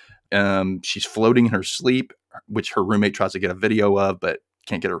time. She's floating in her sleep, which her roommate tries to get a video of, but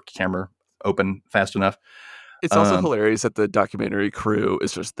can't get her camera open fast enough. It's also Um, hilarious that the documentary crew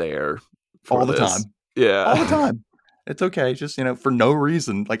is just there for all the this. time, all the Yeah. time. It's okay, just for no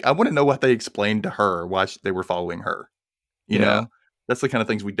reason. Like I want to know what they explained to her why they were following her. You Yeah. know, that's the kind of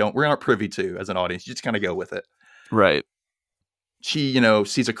things we aren't privy to as an audience. You just kind of go with it. Right. She,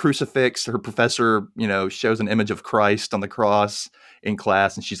 sees a crucifix. Her professor, shows an image of Christ on the cross in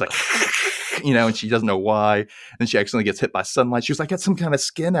class, and she's like, and she doesn't know why. And she accidentally gets hit by sunlight. She was like, "I got some kind of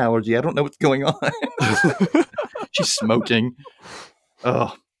skin allergy. I don't know what's going on." She's smoking.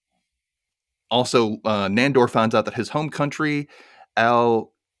 Oh. Also, Nandor finds out that his home country,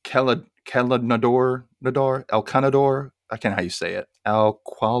 Al Calanador, I can't know how you say it. Al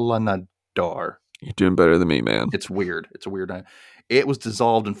Qualanador. You're doing better than me, man. It's weird. It's a weird name. It was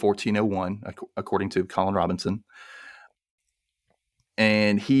dissolved in 1401, according to Colin Robinson.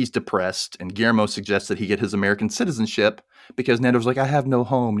 And he's depressed, and Guillermo suggests that he get his American citizenship because Nando's like, "I have no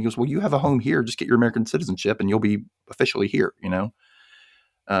home." And he goes, "Well, you have a home here. Just get your American citizenship, and you'll be officially here."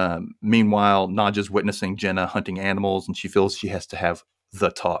 Meanwhile, Nadja's witnessing Jenna hunting animals, and she feels she has to have the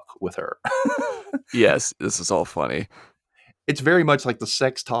talk with her. Yes, this is all funny. It's very much like the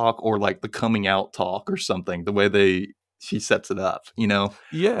sex talk or like the coming out talk or something. The way she sets it up.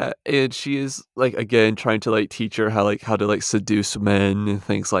 Yeah, and she is like again trying to like teach her how to like seduce men and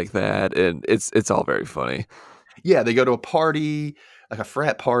things like that, and it's all very funny. Yeah, they go to a party, like a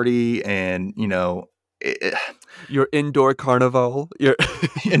frat party, and it, Your indoor carnival. Your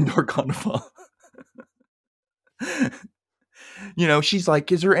indoor carnival. She's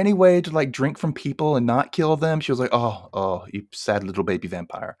like, "Is there any way to like drink from people and not kill them?" She was like, "Oh, you sad little baby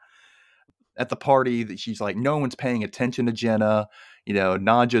vampire." At the party, that she's like, no one's paying attention to Jenna.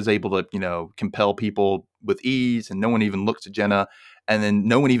 Nadja's able to, compel people with ease, and no one even looks at Jenna. And then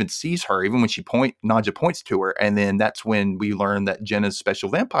no one even sees her, even when Nadja points to her. And then that's when we learn that Jenna's special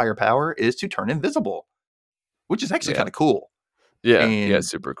vampire power is to turn invisible, which is actually yeah. kind of cool. Yeah, And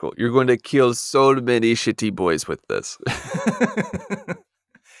super cool. You're going to kill so many shitty boys with this.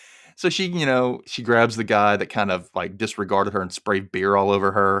 So she grabs the guy that kind of like disregarded her and sprayed beer all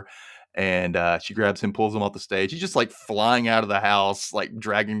over her. And she grabs him, pulls him off the stage. He's just like flying out of the house, like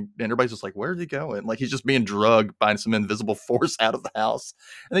dragging, and everybody's just like, "Where's he going?" Like he's just being drugged by some invisible force out of the house.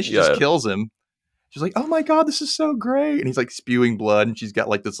 And then she just Yeah, kills him. She's like, "Oh my god, this is so great!" And he's like spewing blood, and she's got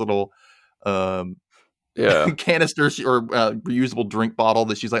like this little um, yeah, canister or reusable drink bottle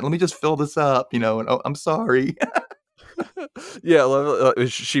that she's like, "Let me just fill this up," and oh, I'm sorry. yeah.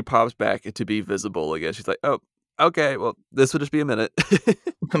 She pops back to be visible again. She's like, "Oh, okay. Well, this will just be a minute."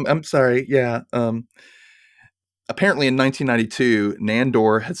 I'm sorry. Yeah. Apparently, in 1992,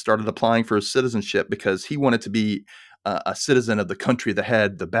 Nandor had started applying for his citizenship because he wanted to be a citizen of the country that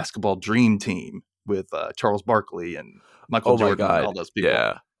had the basketball dream team with Charles Barkley and Michael Oh my Jordan and all god. those people.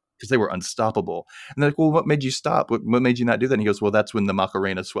 Yeah. Because they were unstoppable. And they're like, well, what made you stop? What made you not do that? And he goes, well, that's when the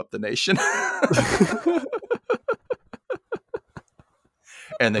Macarena swept the nation.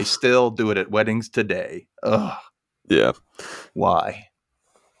 And they still do it at weddings today. Ugh. Yeah. Why?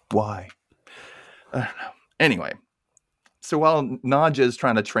 I don't know. Anyway, so while Nadja is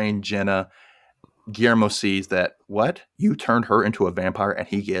trying to train Jenna, Guillermo sees that, what? You turned her into a vampire, and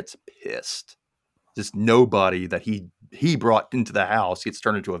he gets pissed. Just nobody that he brought into the house gets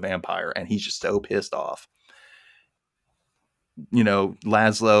turned into a vampire, and he's just so pissed off.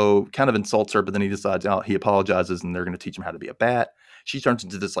 Laszlo kind of insults her, but then he decides, he apologizes, and they're going to teach him how to be a bat. She turns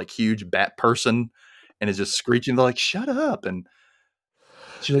into this like huge bat person and is just screeching. They're like, shut up. And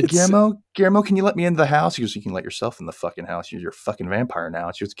she's like, Guillermo, can you let me into the house? He goes, you can let yourself in the fucking house. You're a fucking vampire now.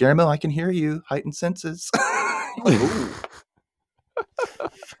 And she goes, Guillermo, I can hear you. Heightened senses.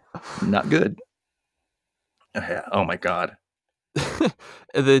 Not good. Oh my God.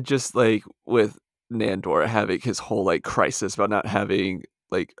 And then just like with Nandor having his whole like crisis about not having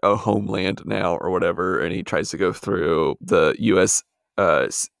like a homeland now or whatever, and he tries to go through the U.S.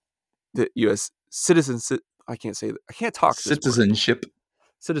 The U.S. I can't talk this Citizenship. word.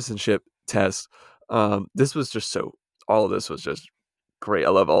 Citizenship test. This was just all of this was just great. I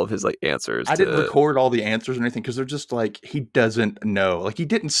love all of his like answers. I didn't record all the answers or anything because they're just like, he doesn't know. Like he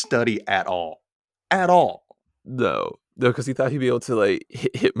didn't study at all. No, because he thought he'd be able to like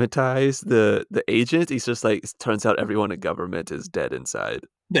hypnotize the agent. He's just like, turns out everyone in government is dead inside.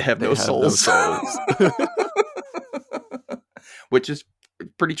 They have no souls. Which is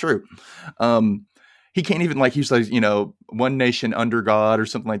pretty true. He can't even he's like, one nation under God or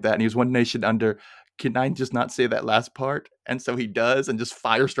something like that. And he was one nation under, can I just not say that last part? And so he does, and just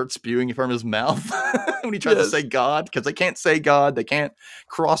fire starts spewing from his mouth when he tries to say God, because they can't say God. They can't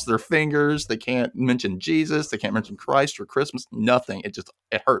cross their fingers. They can't mention Jesus. They can't mention Christ or Christmas. Nothing. It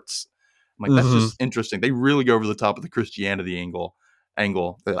hurts. I'm like, that's just interesting. They really go over the top of the Christianity angle.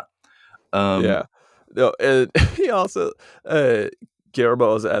 Yeah. Yeah. No, and he also,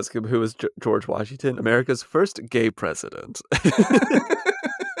 Guillermo was asking him who was George Washington, America's first gay president.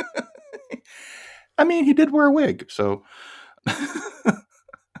 I mean, he did wear a wig, so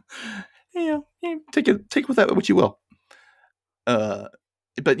take with that what you will. But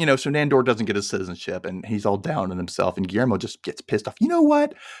so Nandor doesn't get his citizenship, and he's all down on himself, and Guillermo just gets pissed off. You know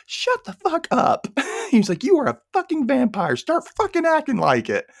what? Shut the fuck up. He's like, you are a fucking vampire. Start fucking acting like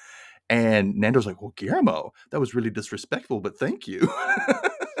it. And Nandor's like, well, Guillermo, that was really disrespectful, but thank you.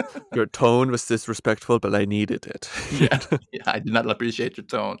 Your tone was disrespectful, but I needed it. Yeah, I did not appreciate your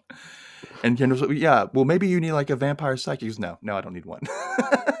tone. And Guillermo's like, yeah, well, maybe you need like a vampire sidekick. He goes, no, I don't need one.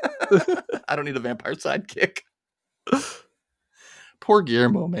 I don't need a vampire sidekick. Poor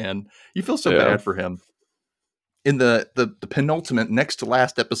Guillermo, man. You feel so bad for him. In the penultimate, next to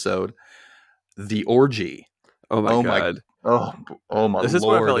last episode, the orgy. Oh my God. Oh my Lord. This is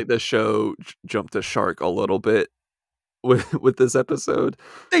where I felt like the show jumped the shark a little bit with this episode.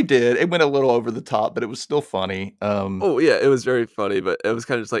 They did. It went a little over the top, but it was still funny. Oh yeah, it was very funny, but it was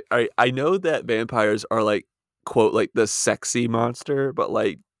kind of just like, I know that vampires are like, quote, like the sexy monster, but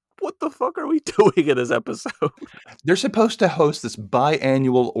like, what the fuck are we doing in this episode? They're supposed to host this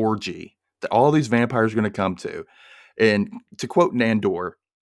biannual orgy that all these vampires are going to come to. And to quote Nandor,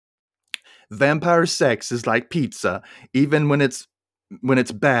 vampire sex is like pizza. Even when it's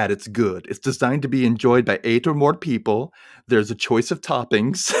bad, it's good. It's designed to be enjoyed by 8 or more people. There's a choice of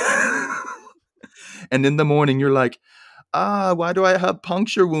toppings. And in the morning, you're like, why do I have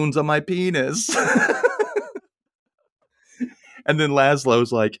puncture wounds on my penis? And then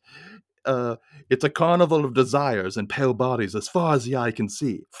Laszlo's like, it's a carnival of desires and pale bodies as far as the eye can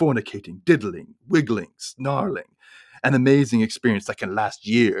see. Fornicating, diddling, wiggling, snarling. An amazing experience that can last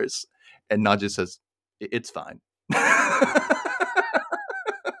years. And Nadja says, it's fine.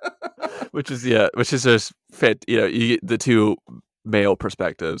 Which is just fit. You get the two male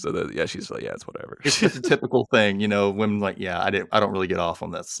perspective. So that yeah, she's like, yeah, it's whatever. It's just a typical thing, women like, yeah, I don't really get off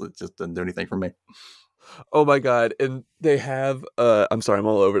on this. It just doesn't do anything for me. Oh my god! And they have I'm sorry, I'm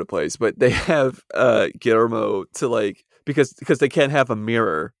all over the place, but they have Guillermo to like because they can't have a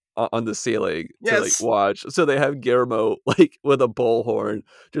mirror on the ceiling to like Yes. watch, so they have Guillermo like with a bullhorn,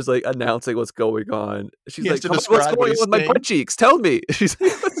 just like announcing what's going on. She's He has like, to "Tell me what's describe what going on he's with my seeing. butt cheeks. Tell me." She's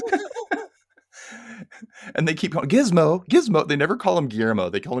like, And they keep calling Gizmo, Gizmo. They never call him Guillermo.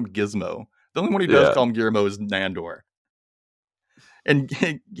 They call him Gizmo. The only one who does "Yeah, call him Guillermo is Nandor. And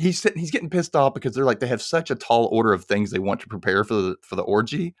he's getting pissed off because they're like they have such a tall order of things they want to prepare for the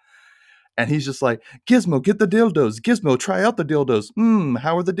orgy. And he's just like, Gizmo, get the dildos. Gizmo, try out the dildos.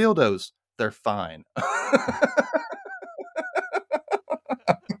 How are the dildos? They're fine.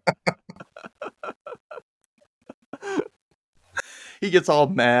 He gets all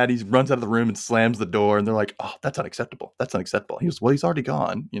mad. He runs out of the room and slams the door. And they're like, oh, that's unacceptable. That's unacceptable. He goes, well, he's already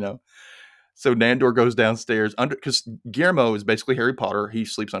gone. So Nandor goes downstairs because Guillermo is basically Harry Potter. He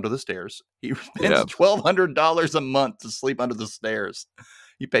sleeps under the stairs. He spends yeah." $1,200 a month to sleep under the stairs.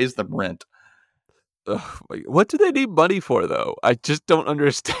 He pays them rent. Ugh, like, what do they need money for though? I just don't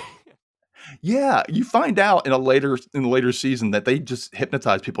understand. Yeah, you find out in the later season that they just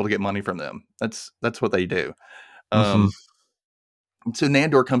hypnotize people to get money from them. That's what they do. Mhm. So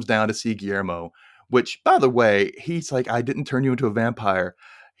Nandor comes down to see Guillermo, which, by the way, he's like, I didn't turn you into a vampire.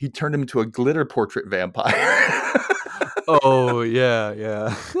 He turned him into a glitter portrait vampire. Oh yeah,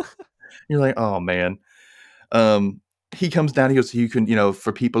 yeah. You're like, oh man. He comes down. He goes, you can,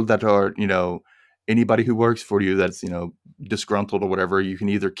 for people that are, anybody who works for you that's, disgruntled or whatever, you can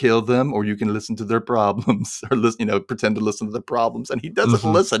either kill them or you can listen to their problems or listen, pretend to listen to the problems. And he doesn't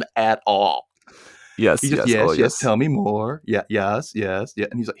Mhm. listen at all. He Yes, just, yes. Oh yes, yes, yes. tell me more. Yeah, yes, yes, yeah.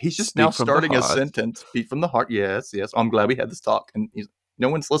 And he's just now Speak from the starting a heart. sentence, beat from the heart. Yes, yes. I'm glad we had this talk. And no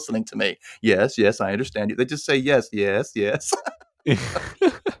one's listening to me. Yes, yes, I understand you. They just say yes, yes, yes.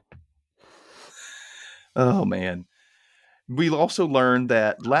 Oh man. We also learned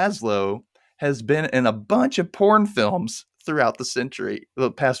that Laszlo has been in a bunch of porn films throughout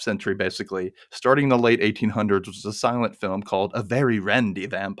the past century, basically. Starting in the late 1800s, was a silent film called A Very Randy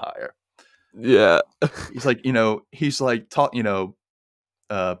Vampire. Yeah. He's like,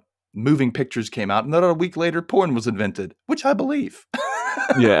 uh, moving pictures came out, and then a week later, porn was invented, which I believe.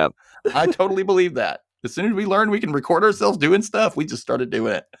 Yeah. I totally believe that. As soon as we learned we can record ourselves doing stuff, we just started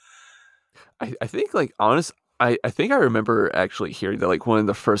doing it. I think like honest I think I remember actually hearing that like one of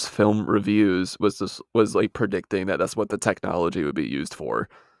the first film reviews was like predicting that that's what the technology would be used for.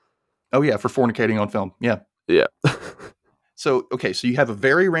 Oh yeah, for fornicating on film. Yeah. Yeah. So, okay, so you have a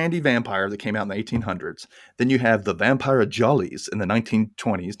very randy vampire that came out in the 1800s. Then you have the Vampire of Jollies in the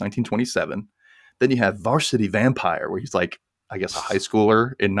 1920s, 1927. Then you have Varsity Vampire, where he's like, I guess, a high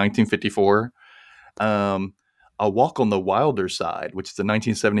schooler in 1954. A Walk on the Wilder Side, which is the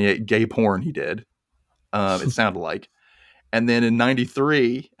 1978 gay porn he did. It sounded like. And then in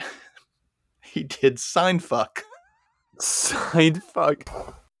 93, he did Signfuck. Side fuck.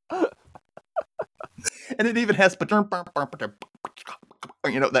 And it even has that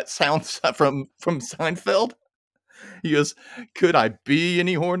sound from Seinfeld. He goes, could I be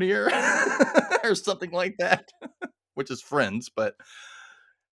any hornier? Or something like that, which is Friends. But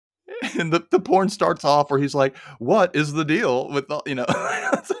and the porn starts off where he's like, what is the deal with so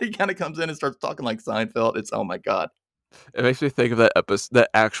he kind of comes in and starts talking like Seinfeld. It's, oh my God. It makes me think of that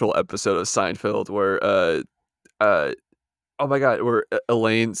actual episode of Seinfeld where uh oh my god, where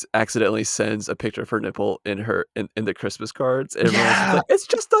Elaine's accidentally sends a picture of her nipple in the Christmas cards. And everyone's just Yeah, like, it's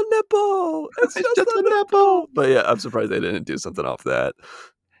just a nipple. It's it's just just a a nipple. nipple. But yeah, I'm surprised they didn't do something off that.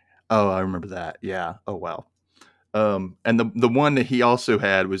 Oh, I remember that. Yeah. Oh, wow. And the one that he also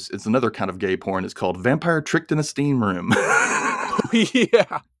had it's another kind of gay porn. It's called Vampire Tricked in a Steam Room.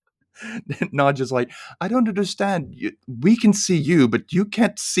 Yeah. Nadja's like, I don't understand. We can see you, but you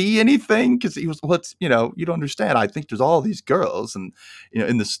can't see anything because he was. Well, it's, you don't understand. I think there's all these girls and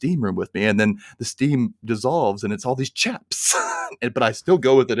in the steam room with me, and then the steam dissolves and it's all these chaps, but I still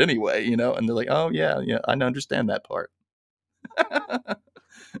go with it anyway. And they're like, oh yeah, yeah, I understand that part.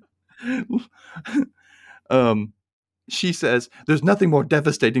 um. She says, there's nothing more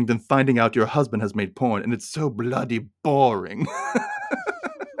devastating than finding out your husband has made porn, and it's so bloody boring.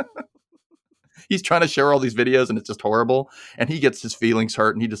 He's trying to share all these videos, and it's just horrible. And he gets his feelings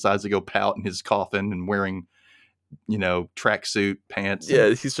hurt, and he decides to go pout in his coffin and wearing, tracksuit pants. Yeah,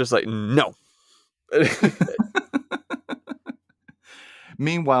 he's just like, no.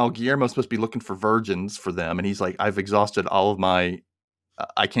 Meanwhile, Guillermo's supposed to be looking for virgins for them, and he's like, I've exhausted all of my...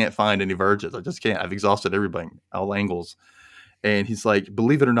 I can't find any virgins. I just can't. I've exhausted everybody, all angles. And he's like,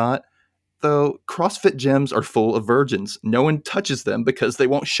 believe it or not, though, CrossFit gyms are full of virgins. No one touches them because they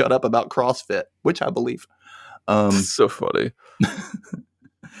won't shut up about CrossFit, which I believe. So funny.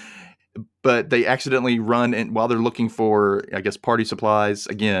 But they accidentally run in while they're looking for, I guess, party supplies.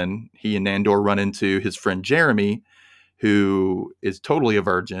 Again, he and Nandor run into his friend Jeremy, who is totally a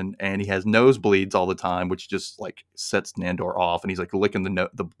virgin, and he has nosebleeds all the time, which just like sets Nandor off. And he's like licking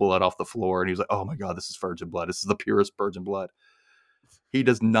the blood off the floor, and he's like, "Oh my god, this is virgin blood. This is the purest virgin blood." He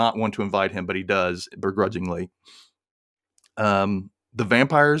does not want to invite him, but he does begrudgingly. The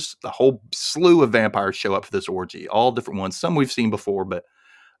vampires, the whole slew of vampires show up for this orgy, all different ones. Some we've seen before, but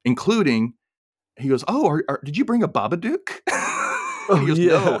including, he goes, "Oh, did you bring a Babadook?" And he goes,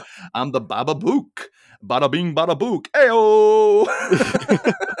 "No, I'm the Bababook. Bada bing, bada book. Ayo!"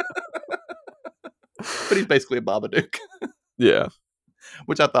 But he's basically a Babadook. Yeah.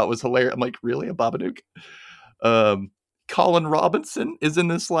 Which I thought was hilarious. I'm like, really? A Babadook? Colin Robinson is in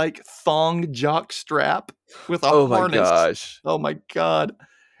this like thong jock strap with a harness. My gosh. Oh my god.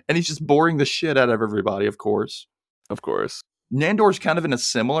 And he's just boring the shit out of everybody, of course. Of course. Nandor's kind of in a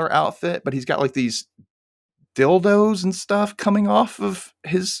similar outfit, but he's got like these dildos and stuff coming off of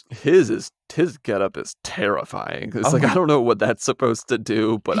his getup is terrifying. It's I don't know what that's supposed to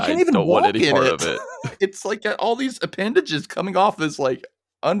do, but I don't want any part of it. It's like all these appendages coming off this like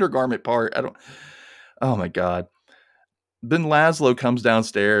undergarment part. Oh my god. Then Laszlo comes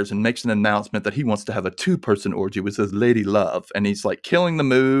downstairs and makes an announcement that he wants to have a 2-person orgy with his lady love, and he's like killing the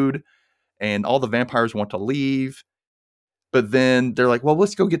mood, and all the vampires want to leave. But then they're like, well,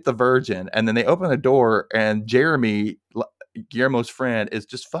 let's go get the virgin. And then they open the door, and Jeremy, Guillermo's friend, is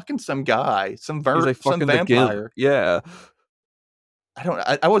just fucking some guy, some vampire. Yeah.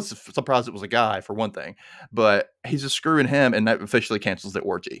 I was surprised it was a guy, for one thing. But he's just screwing him, and that officially cancels the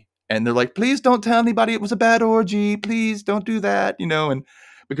orgy. And they're like, please don't tell anybody it was a bad orgy. Please don't do that, and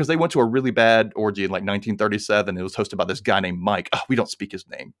because they went to a really bad orgy in like 1937. It was hosted by this guy named Mike. Oh, we don't speak his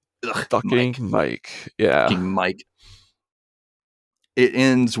name. Fucking Mike. Yeah. Fucking Mike. It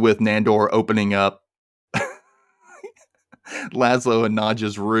ends with Nandor opening up Laszlo and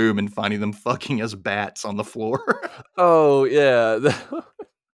Nadja's room and finding them fucking as bats on the floor. Oh, yeah.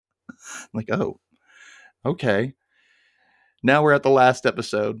 Like, oh, okay. Now we're at the last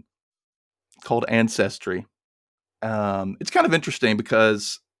episode, called Ancestry. It's kind of interesting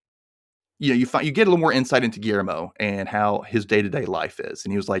because you get a little more insight into Guillermo and how his day-to-day life is.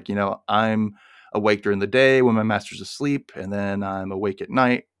 And he was like, I'm awake during the day when my master's asleep, and then I'm awake at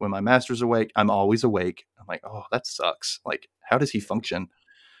night when my master's awake. I'm always awake. I'm like, oh, that sucks. Like, how does he function?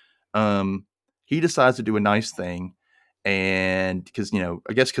 He decides to do a nice thing, and because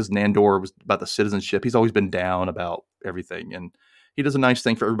I guess because Nandor was about the citizenship, he's always been down about everything, and he does a nice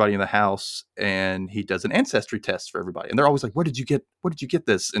thing for everybody in the house, and he does an ancestry test for everybody, and they're always like, where did you get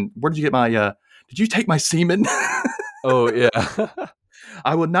this, and where did you get my did you take my semen? Oh yeah.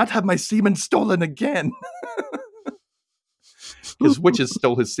 I will not have my semen stolen again. His witches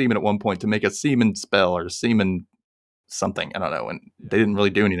stole his semen at one point to make a semen spell or semen something. I don't know. And they didn't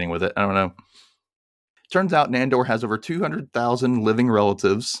really do anything with it. I don't know. Turns out Nandor has over 200,000 living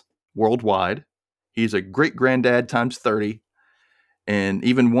relatives worldwide. He's a great granddad times 30. And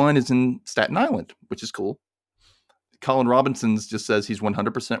even one is in Staten Island, which is cool. Colin Robinson's just says he's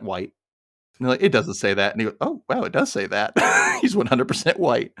 100% white. And they're like, it doesn't say that. And he goes, oh, wow, it does say that. He's 100%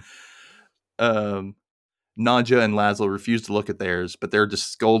 white. Nadja and Laszlo refuse to look at theirs, but they're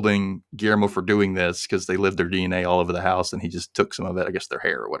just scolding Guillermo for doing this because they lived their DNA all over the house, and he just took some of it, I guess their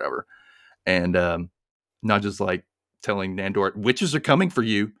hair or whatever. And Nadja's like telling Nandor, witches are coming for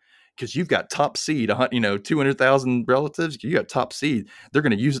you because you've got top seed, 200,000 relatives. You got top seed. They're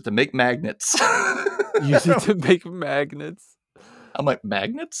going to use it to make magnets. Use it to make magnets? I'm like,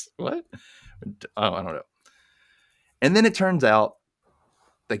 magnets? What? Oh, I don't know. And then it turns out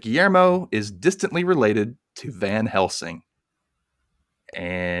that Guillermo is distantly related to Van Helsing.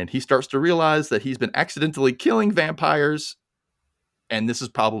 And he starts to realize that he's been accidentally killing vampires, and this is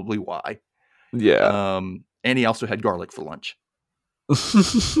probably why. Yeah. And he also had garlic for lunch.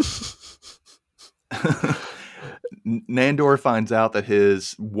 Nandor finds out that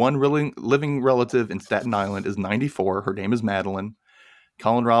his one living relative in Staten Island is 94. Her name is Madeline.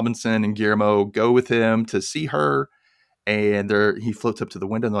 Colin Robinson and Guillermo go with him to see her, and he floats up to the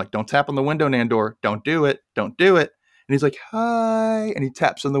window, and they're like, don't tap on the window, Nandor. Don't do it. Don't do it. And he's like, hi. And he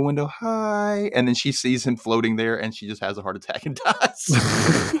taps on the window, hi. And then she sees him floating there, and she just has a heart attack and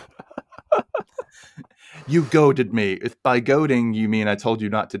dies. You goaded me. If by goading you mean I told you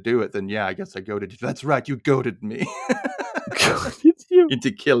not to do it, then yeah, I guess I goaded you. That's right. You goaded me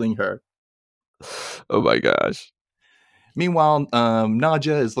into killing her. Oh my gosh. Meanwhile,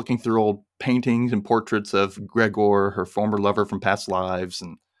 Nadja is looking through old paintings and portraits of Gregor, her former lover from past lives,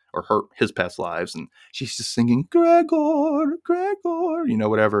 and or his past lives, and she's just singing Gregor, Gregor,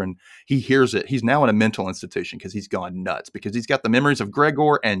 whatever. And he hears it. He's now in a mental institution because he's gone nuts because he's got the memories of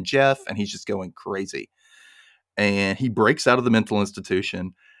Gregor and Jeff, and he's just going crazy. And he breaks out of the mental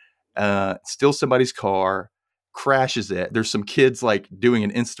institution, steals somebody's car, crashes it. There's some kids like doing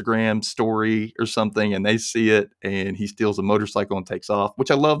an Instagram story or something, and they see it, and he steals a motorcycle and takes off,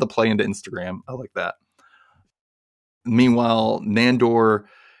 which I love the play into Instagram. I like that. Meanwhile, Nandor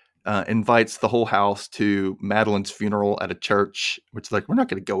invites the whole house to Madeline's funeral at a church, which is like, we're not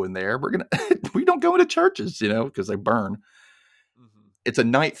going to go in there. We don't go into churches, because they burn. Mm-hmm. It's a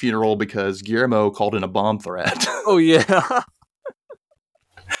night funeral because Guillermo called in a bomb threat. Oh, yeah.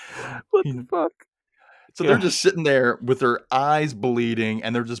 What the fuck? So they're just sitting there with their eyes bleeding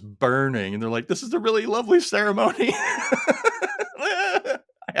and they're just burning. And they're like, this is a really lovely ceremony. I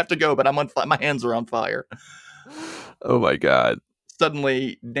have to go, but I'm on fire. My hands are on fire. Oh, my God.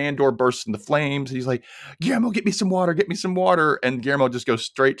 Suddenly, Nandor bursts into flames. He's like, Guillermo, get me some water. Get me some water. And Guillermo just goes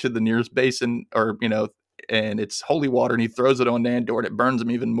straight to the nearest basin and it's holy water. And he throws it on Nandor and it burns him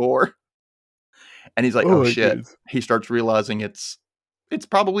even more. And he's like, oh shit. Goodness. He starts realizing it's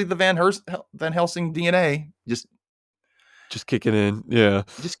probably the Van Helsing DNA just kicking in. Yeah.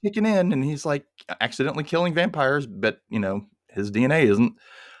 Just kicking in. And he's like accidentally killing vampires, but his DNA isn't.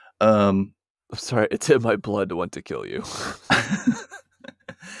 I'm sorry. It's in my blood to want to kill you.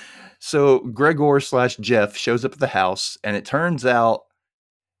 So Gregor / Jeff shows up at the house, and it turns out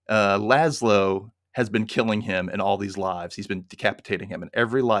Laszlo has been killing him in all these lives. He's been decapitating him in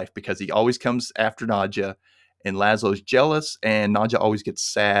every life because he always comes after Nadja, and Laszlo's jealous, and Nadja always gets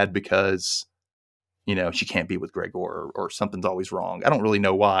sad because, she can't be with Gregor or something's always wrong. I don't really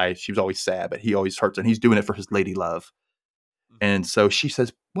know why. She was always sad, but he always hurts, and he's doing it for his lady love. And so she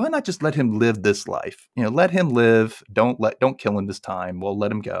says, why not just let him live this life? Let him live. Don't kill him this time. We'll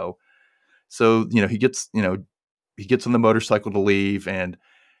let him go. So, he gets on the motorcycle to leave. And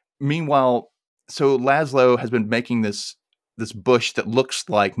meanwhile, so Laszlo has been making this bush that looks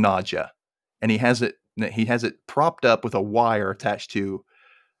like Nadja, and he has it propped up with a wire attached to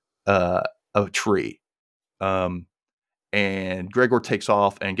a tree. And Gregor takes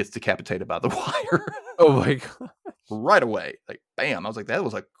off and gets decapitated by the wire. Oh my God. Right away. Like, bam. I was like, that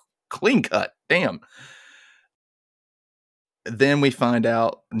was a clean cut. Damn. Then we find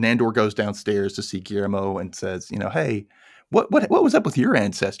out Nandor goes downstairs to see Guillermo and says, hey, what was up with your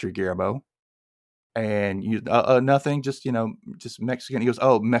ancestry, Guillermo? And you, nothing, just Mexican. He goes,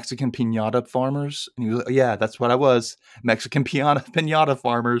 oh, Mexican piñata farmers. And he goes, yeah, that's what I was. Mexican piñata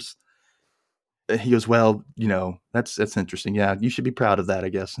farmers. And he goes, well, that's interesting. Yeah, you should be proud of that, I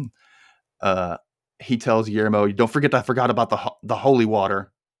guess. And he tells Guillermo, don't forget I forgot about the holy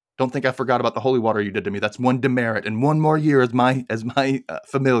water. Don't think I forgot about the holy water you did to me. That's one demerit, and one more year as my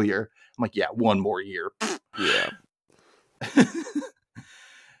familiar. I'm like, yeah, one more year. Yeah.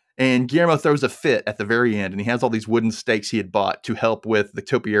 And Guillermo throws a fit at the very end, and he has all these wooden stakes he had bought to help with the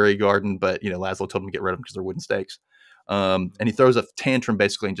topiary garden, but Laszlo told him to get rid of them because they're wooden stakes. And he throws a tantrum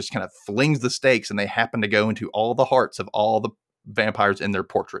basically and just kind of flings the stakes, and they happen to go into all the hearts of all the vampires in their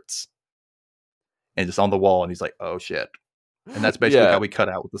portraits. And just on the wall, and he's like, oh shit. And that's basically how we cut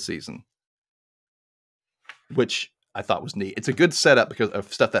out with the season, which I thought was neat. It's a good setup because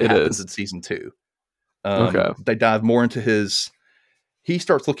of stuff that happens in season 2. Okay. They dive more into he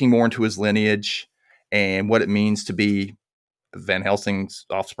starts looking more into his lineage and what it means to be Van Helsing's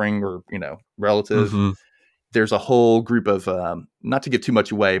offspring or, relative. Mm-hmm. There's a whole group of, not to give too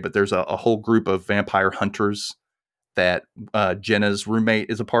much away, but there's a whole group of vampire hunters that Jenna's roommate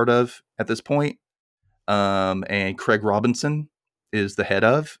is a part of at this point. And Craig Robinson is the head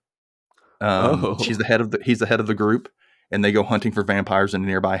of. He's the head of the group, and they go hunting for vampires in a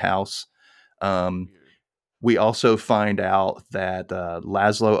nearby house. We also find out that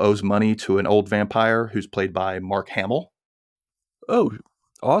Laszlo owes money to an old vampire who's played by Mark Hamill. Oh,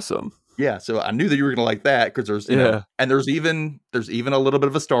 awesome! Yeah, so I knew that you were going to like that because there's and there's even a little bit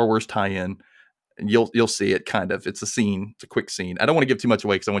of a Star Wars tie-in. And you'll see it kind of. It's a scene. It's a quick scene. I don't want to give too much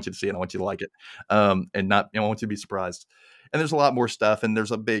away because I want you to see it. I want you to like it, and not. I want you to be surprised. And there's a lot more stuff. And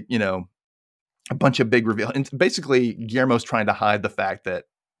there's a big, a bunch of big reveal. And basically, Guillermo's trying to hide the fact that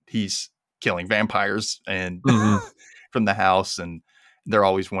he's killing vampires and from the house, and they're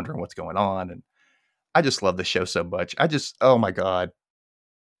always wondering what's going on. And I just love the show so much. Oh my God,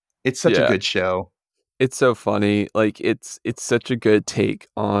 it's such a good show. It's so funny. Like it's such a good take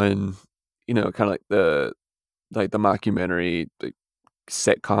on, kind of like the mockumentary,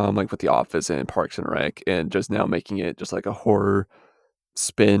 sitcom like with The Office and Parks and Rec, and just now making it just like a horror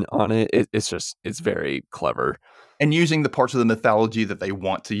spin on it. It's very clever. And using the parts of the mythology that they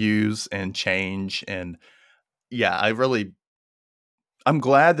want to use and change. And yeah, I'm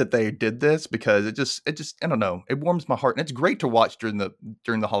glad that they did this because it just I don't know, it warms my heart, and it's great to watch during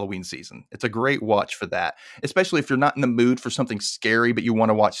the Halloween season. It's a great watch for that, especially if you're not in the mood for something scary, but you want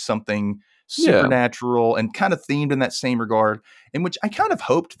to watch something Yeah. supernatural and kind of themed in that same regard. In which I kind of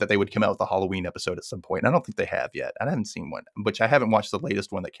hoped that they would come out with a Halloween episode at some point. And I don't think they have yet. I haven't seen one, which I haven't watched the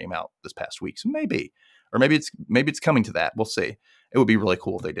latest one that came out this past week. So maybe, or maybe it's coming to that. We'll see. It would be really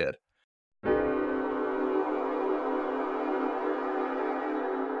cool if they did.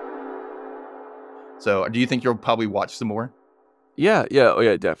 So, do you think you'll probably watch some more? Yeah, yeah, oh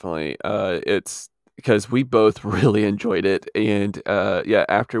yeah, definitely. It's because we both really enjoyed it, and yeah,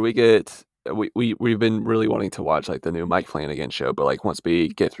 after we've been really wanting to watch like the new Mike Flanagan show, but like once we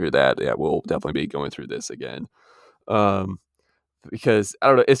get through that, yeah, we'll definitely be going through this again. Um, because I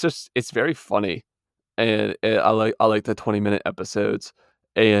don't know, it's very funny, and I like the 20-minute episodes,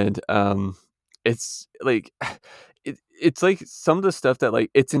 and it's like it's like some of the stuff that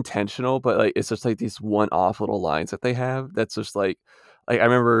like it's intentional, but like it's just like these one-off little lines that they have that's just like I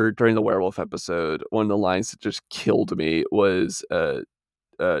remember during the werewolf episode, one of the lines that just killed me was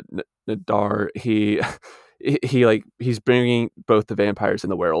Nadar, he like he's bringing both the vampires and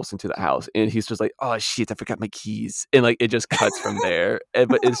the werewolves into the house, and he's just like, "Oh shit, I forgot my keys," and like it just cuts from there.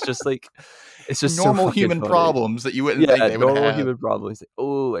 But it's just like it's just so Normal fucking human funny. problems that you wouldn't think Yeah, they would normal have. human problems. Like,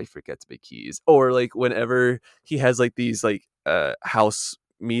 oh, I forgot my keys, or like whenever he has like these like house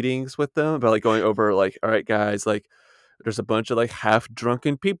meetings with them about like going over like, all right, guys, like there's a bunch of like half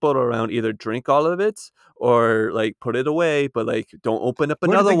drunken people around. Either drink all of it or like put it away, but like don't open up Where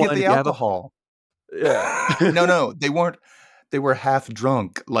did another they get one the if you have a alcohol? yeah. No, no, they weren't. They were half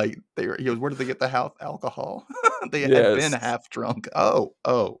drunk. Like they were. He goes, "Where did they get the house alcohol?" They had been Yes. half drunk. Oh,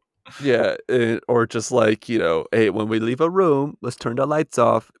 oh. Yeah, or just like, hey, when we leave a room, let's turn the lights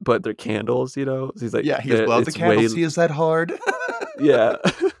off, but they're candles, So he's like, Yeah, he goes, that "Well, the it's way candles. See, is that hard? yeah.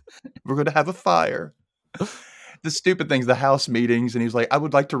 We're going to have a fire." The stupid things, the house meetings, and he's like, "I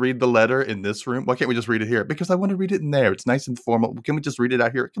would like to read the letter in this room. Why can't we just read it here? Because I want to read it in there. It's nice and formal. Can we just read it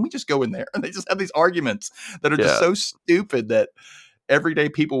out here? Can we just go in there?" And they just have these arguments that are just Yeah. so stupid that everyday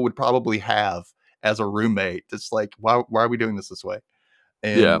people would probably have as a roommate. It's like, why are we doing this way?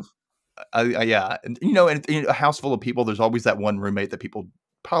 Yeah. And yeah, and and a house full of people, there's always that one roommate that people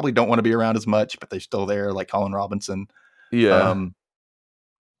probably don't want to be around as much, but they're still there, like Colin Robinson. Yeah. Um,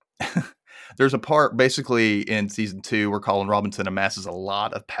 there's a part basically in season 2 where Colin Robinson amasses a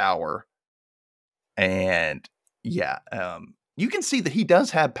lot of power, and yeah, you can see that he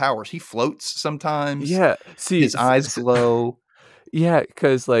does have powers. He floats sometimes. Yeah. See, His eyes glow. yeah,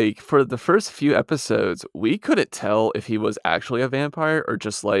 because like for the first few episodes, we couldn't tell if he was actually a vampire or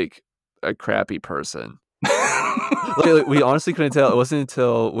just like a crappy person. Like, we honestly couldn't tell. It wasn't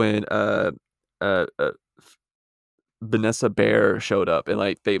until when uh, uh Vanessa Bear showed up and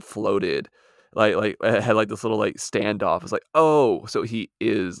like they floated, had like this little like standoff. It's like, oh, so he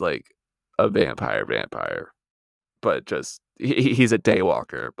is like a vampire, but just he's a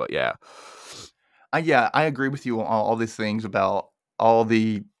daywalker. But yeah, Yeah, I agree with you on all these things about all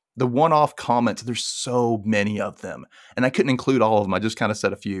the one-off comments. There's so many of them, and I couldn't include all of them. I just kind of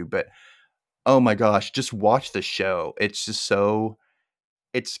said a few, but oh my gosh, just watch the show. It's just so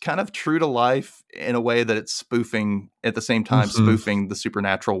it's kind of true to life in a way that it's spoofing at the same time hmm spoofing the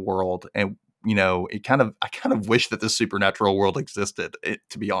supernatural world. And I kind of wish that the supernatural world existed,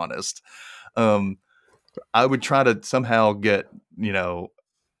 to be honest. Um, I would try to somehow get,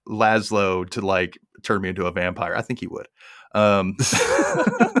 Laszlo to like turn me into a vampire. I think he would. Um,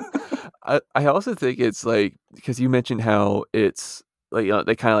 I also think it's like because you mentioned how it's like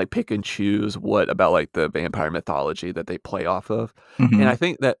they kind of like pick and choose what about like the vampire mythology that they play off of, and I mhm.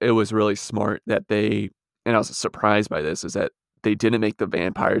 think that it was really smart that they and I was surprised by this is that they didn't make the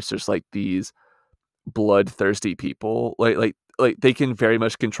vampires just like these bloodthirsty people like they can very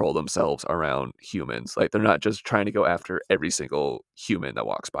much control themselves around humans. Like they're not just trying to go after every single human that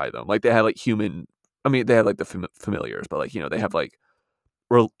walks by them. Like they have like human I mean they have like the familiars, but like they have like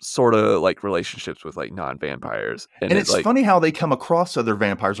sort of like relationships with like non-vampires and And it it's like funny how they come across other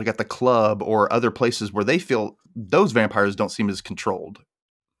vampires, like at the club or other places where they feel those vampires don't seem as controlled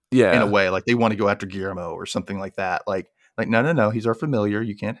in a yeah way. Like they want to go after Guillermo or something like that. Like no, no, no, he's our familiar.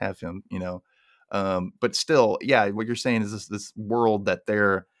 You can't have him. But still, yeah, what you're saying is this world that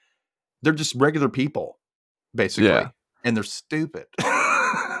they're just regular people yeah basically, and they're stupid.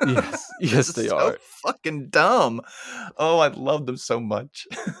 Yes, This yes, is they so are. fucking dumb. Oh, I love them so much.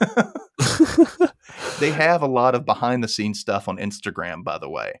 They have a lot of behind the scenes stuff on Instagram, by the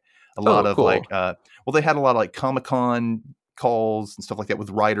way. A lot Oh, of like, cool. well, they had a lot of like Comic-Con calls and stuff like that with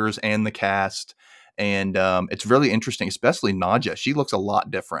writers and the cast. And it's really interesting, especially Nadja. She looks a lot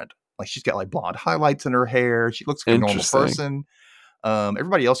different. Like she's got like blonde highlights in her hair. She looks like a normal Interesting. person.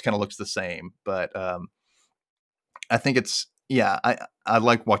 Everybody else kind of looks the same, but I think it's yeah. I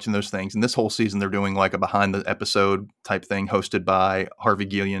like watching those things. And this whole season, they're doing like a behind the episode type thing, hosted by Harvey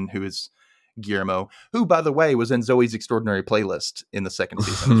Guillen, who is Guillermo, who by the way was in Zoe's Extraordinary Playlist in the second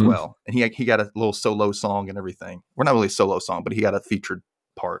season as well. And he got a little solo song and everything. Well, not really a solo song, but he got a featured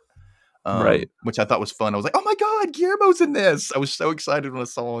part. Right. Which I thought was fun. I was like, oh my God, Guillermo's in this. I was so excited when I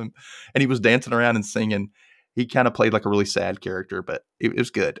saw him. And he was dancing around and singing. He kind of played like a really sad character, but it was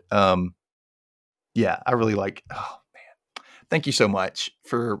good. Yeah, I really like, oh man. Thank you so much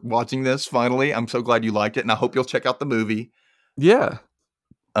for watching this finally. I'm so glad you liked it. And I hope you'll check out the movie. Yeah.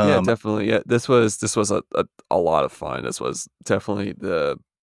 Yeah, Um, definitely. Yeah, this was a lot of fun. This was definitely the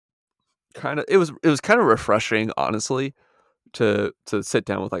it was kind of refreshing, honestly, to sit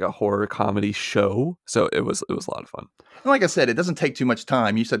down with like a horror comedy show. So it was a lot of fun. and like I said, it doesn't take too much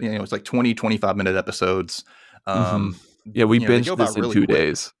time. You said, it's like 20, 25-minute episodes. Hmm. Yeah, we They go binged by this in really 2 quick.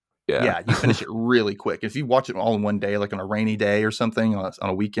 days. Yeah. Yeah, you finish it really quick. If you watch it all in one day, like on a rainy day or something on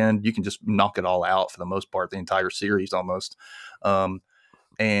a weekend, you can just knock it all out for the most part, the entire series almost.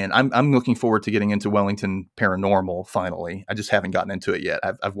 And I'm looking forward to getting into Wellington Paranormal finally. I just haven't gotten into it yet.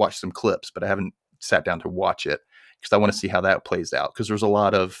 I've watched some clips, but I haven't sat down to watch it because I want to see how that plays out. Because there's a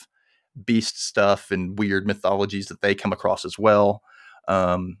lot of beast stuff and weird mythologies that they come across as well.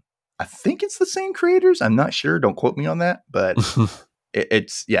 I think it's the same creators. I'm not sure. Don't quote me on that, but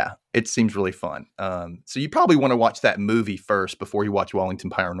it seems really fun. So you probably want to watch that movie first before you watch Wellington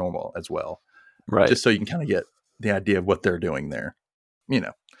Paranormal as well, Right. just so you can kind of get the idea of what they're doing there.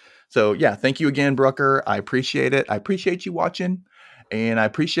 So yeah, thank you again, Brucker. I appreciate it. I appreciate you watching, and I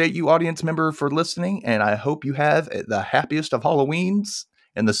appreciate you, audience member, for listening. And I hope you have the happiest of Halloweens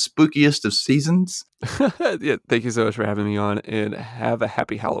and the spookiest of seasons. Yeah, thank you so much for having me on, and have a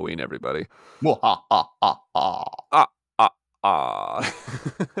happy Halloween, everybody. Well, ha ha ha ha. Ah, ah, ah.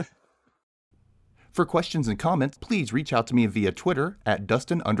 For questions and comments, please reach out to me via Twitter at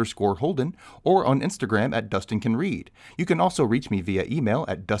Dustin_Holden or on Instagram at DustinCanRead. You can also reach me via email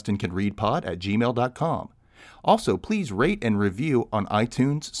at DustinCanReadPod@gmail.com. Also, please rate and review on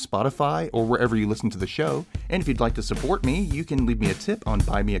iTunes, Spotify, or wherever you listen to the show. And if you'd like to support me, you can leave me a tip on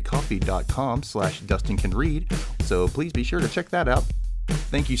buymeacoffee.com/DustinCanRead. So please be sure to check that out.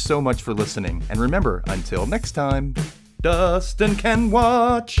 Thank you so much for listening. And remember, until next time, Dustin can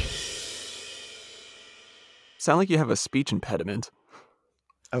watch. Sound like you have a speech impediment.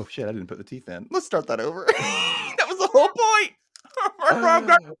 Oh shit, I didn't put the teeth in. Let's start that over. That was the whole point. I've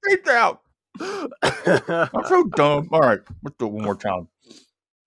got the teeth out. I'm so dumb. All right, let's do it one more time.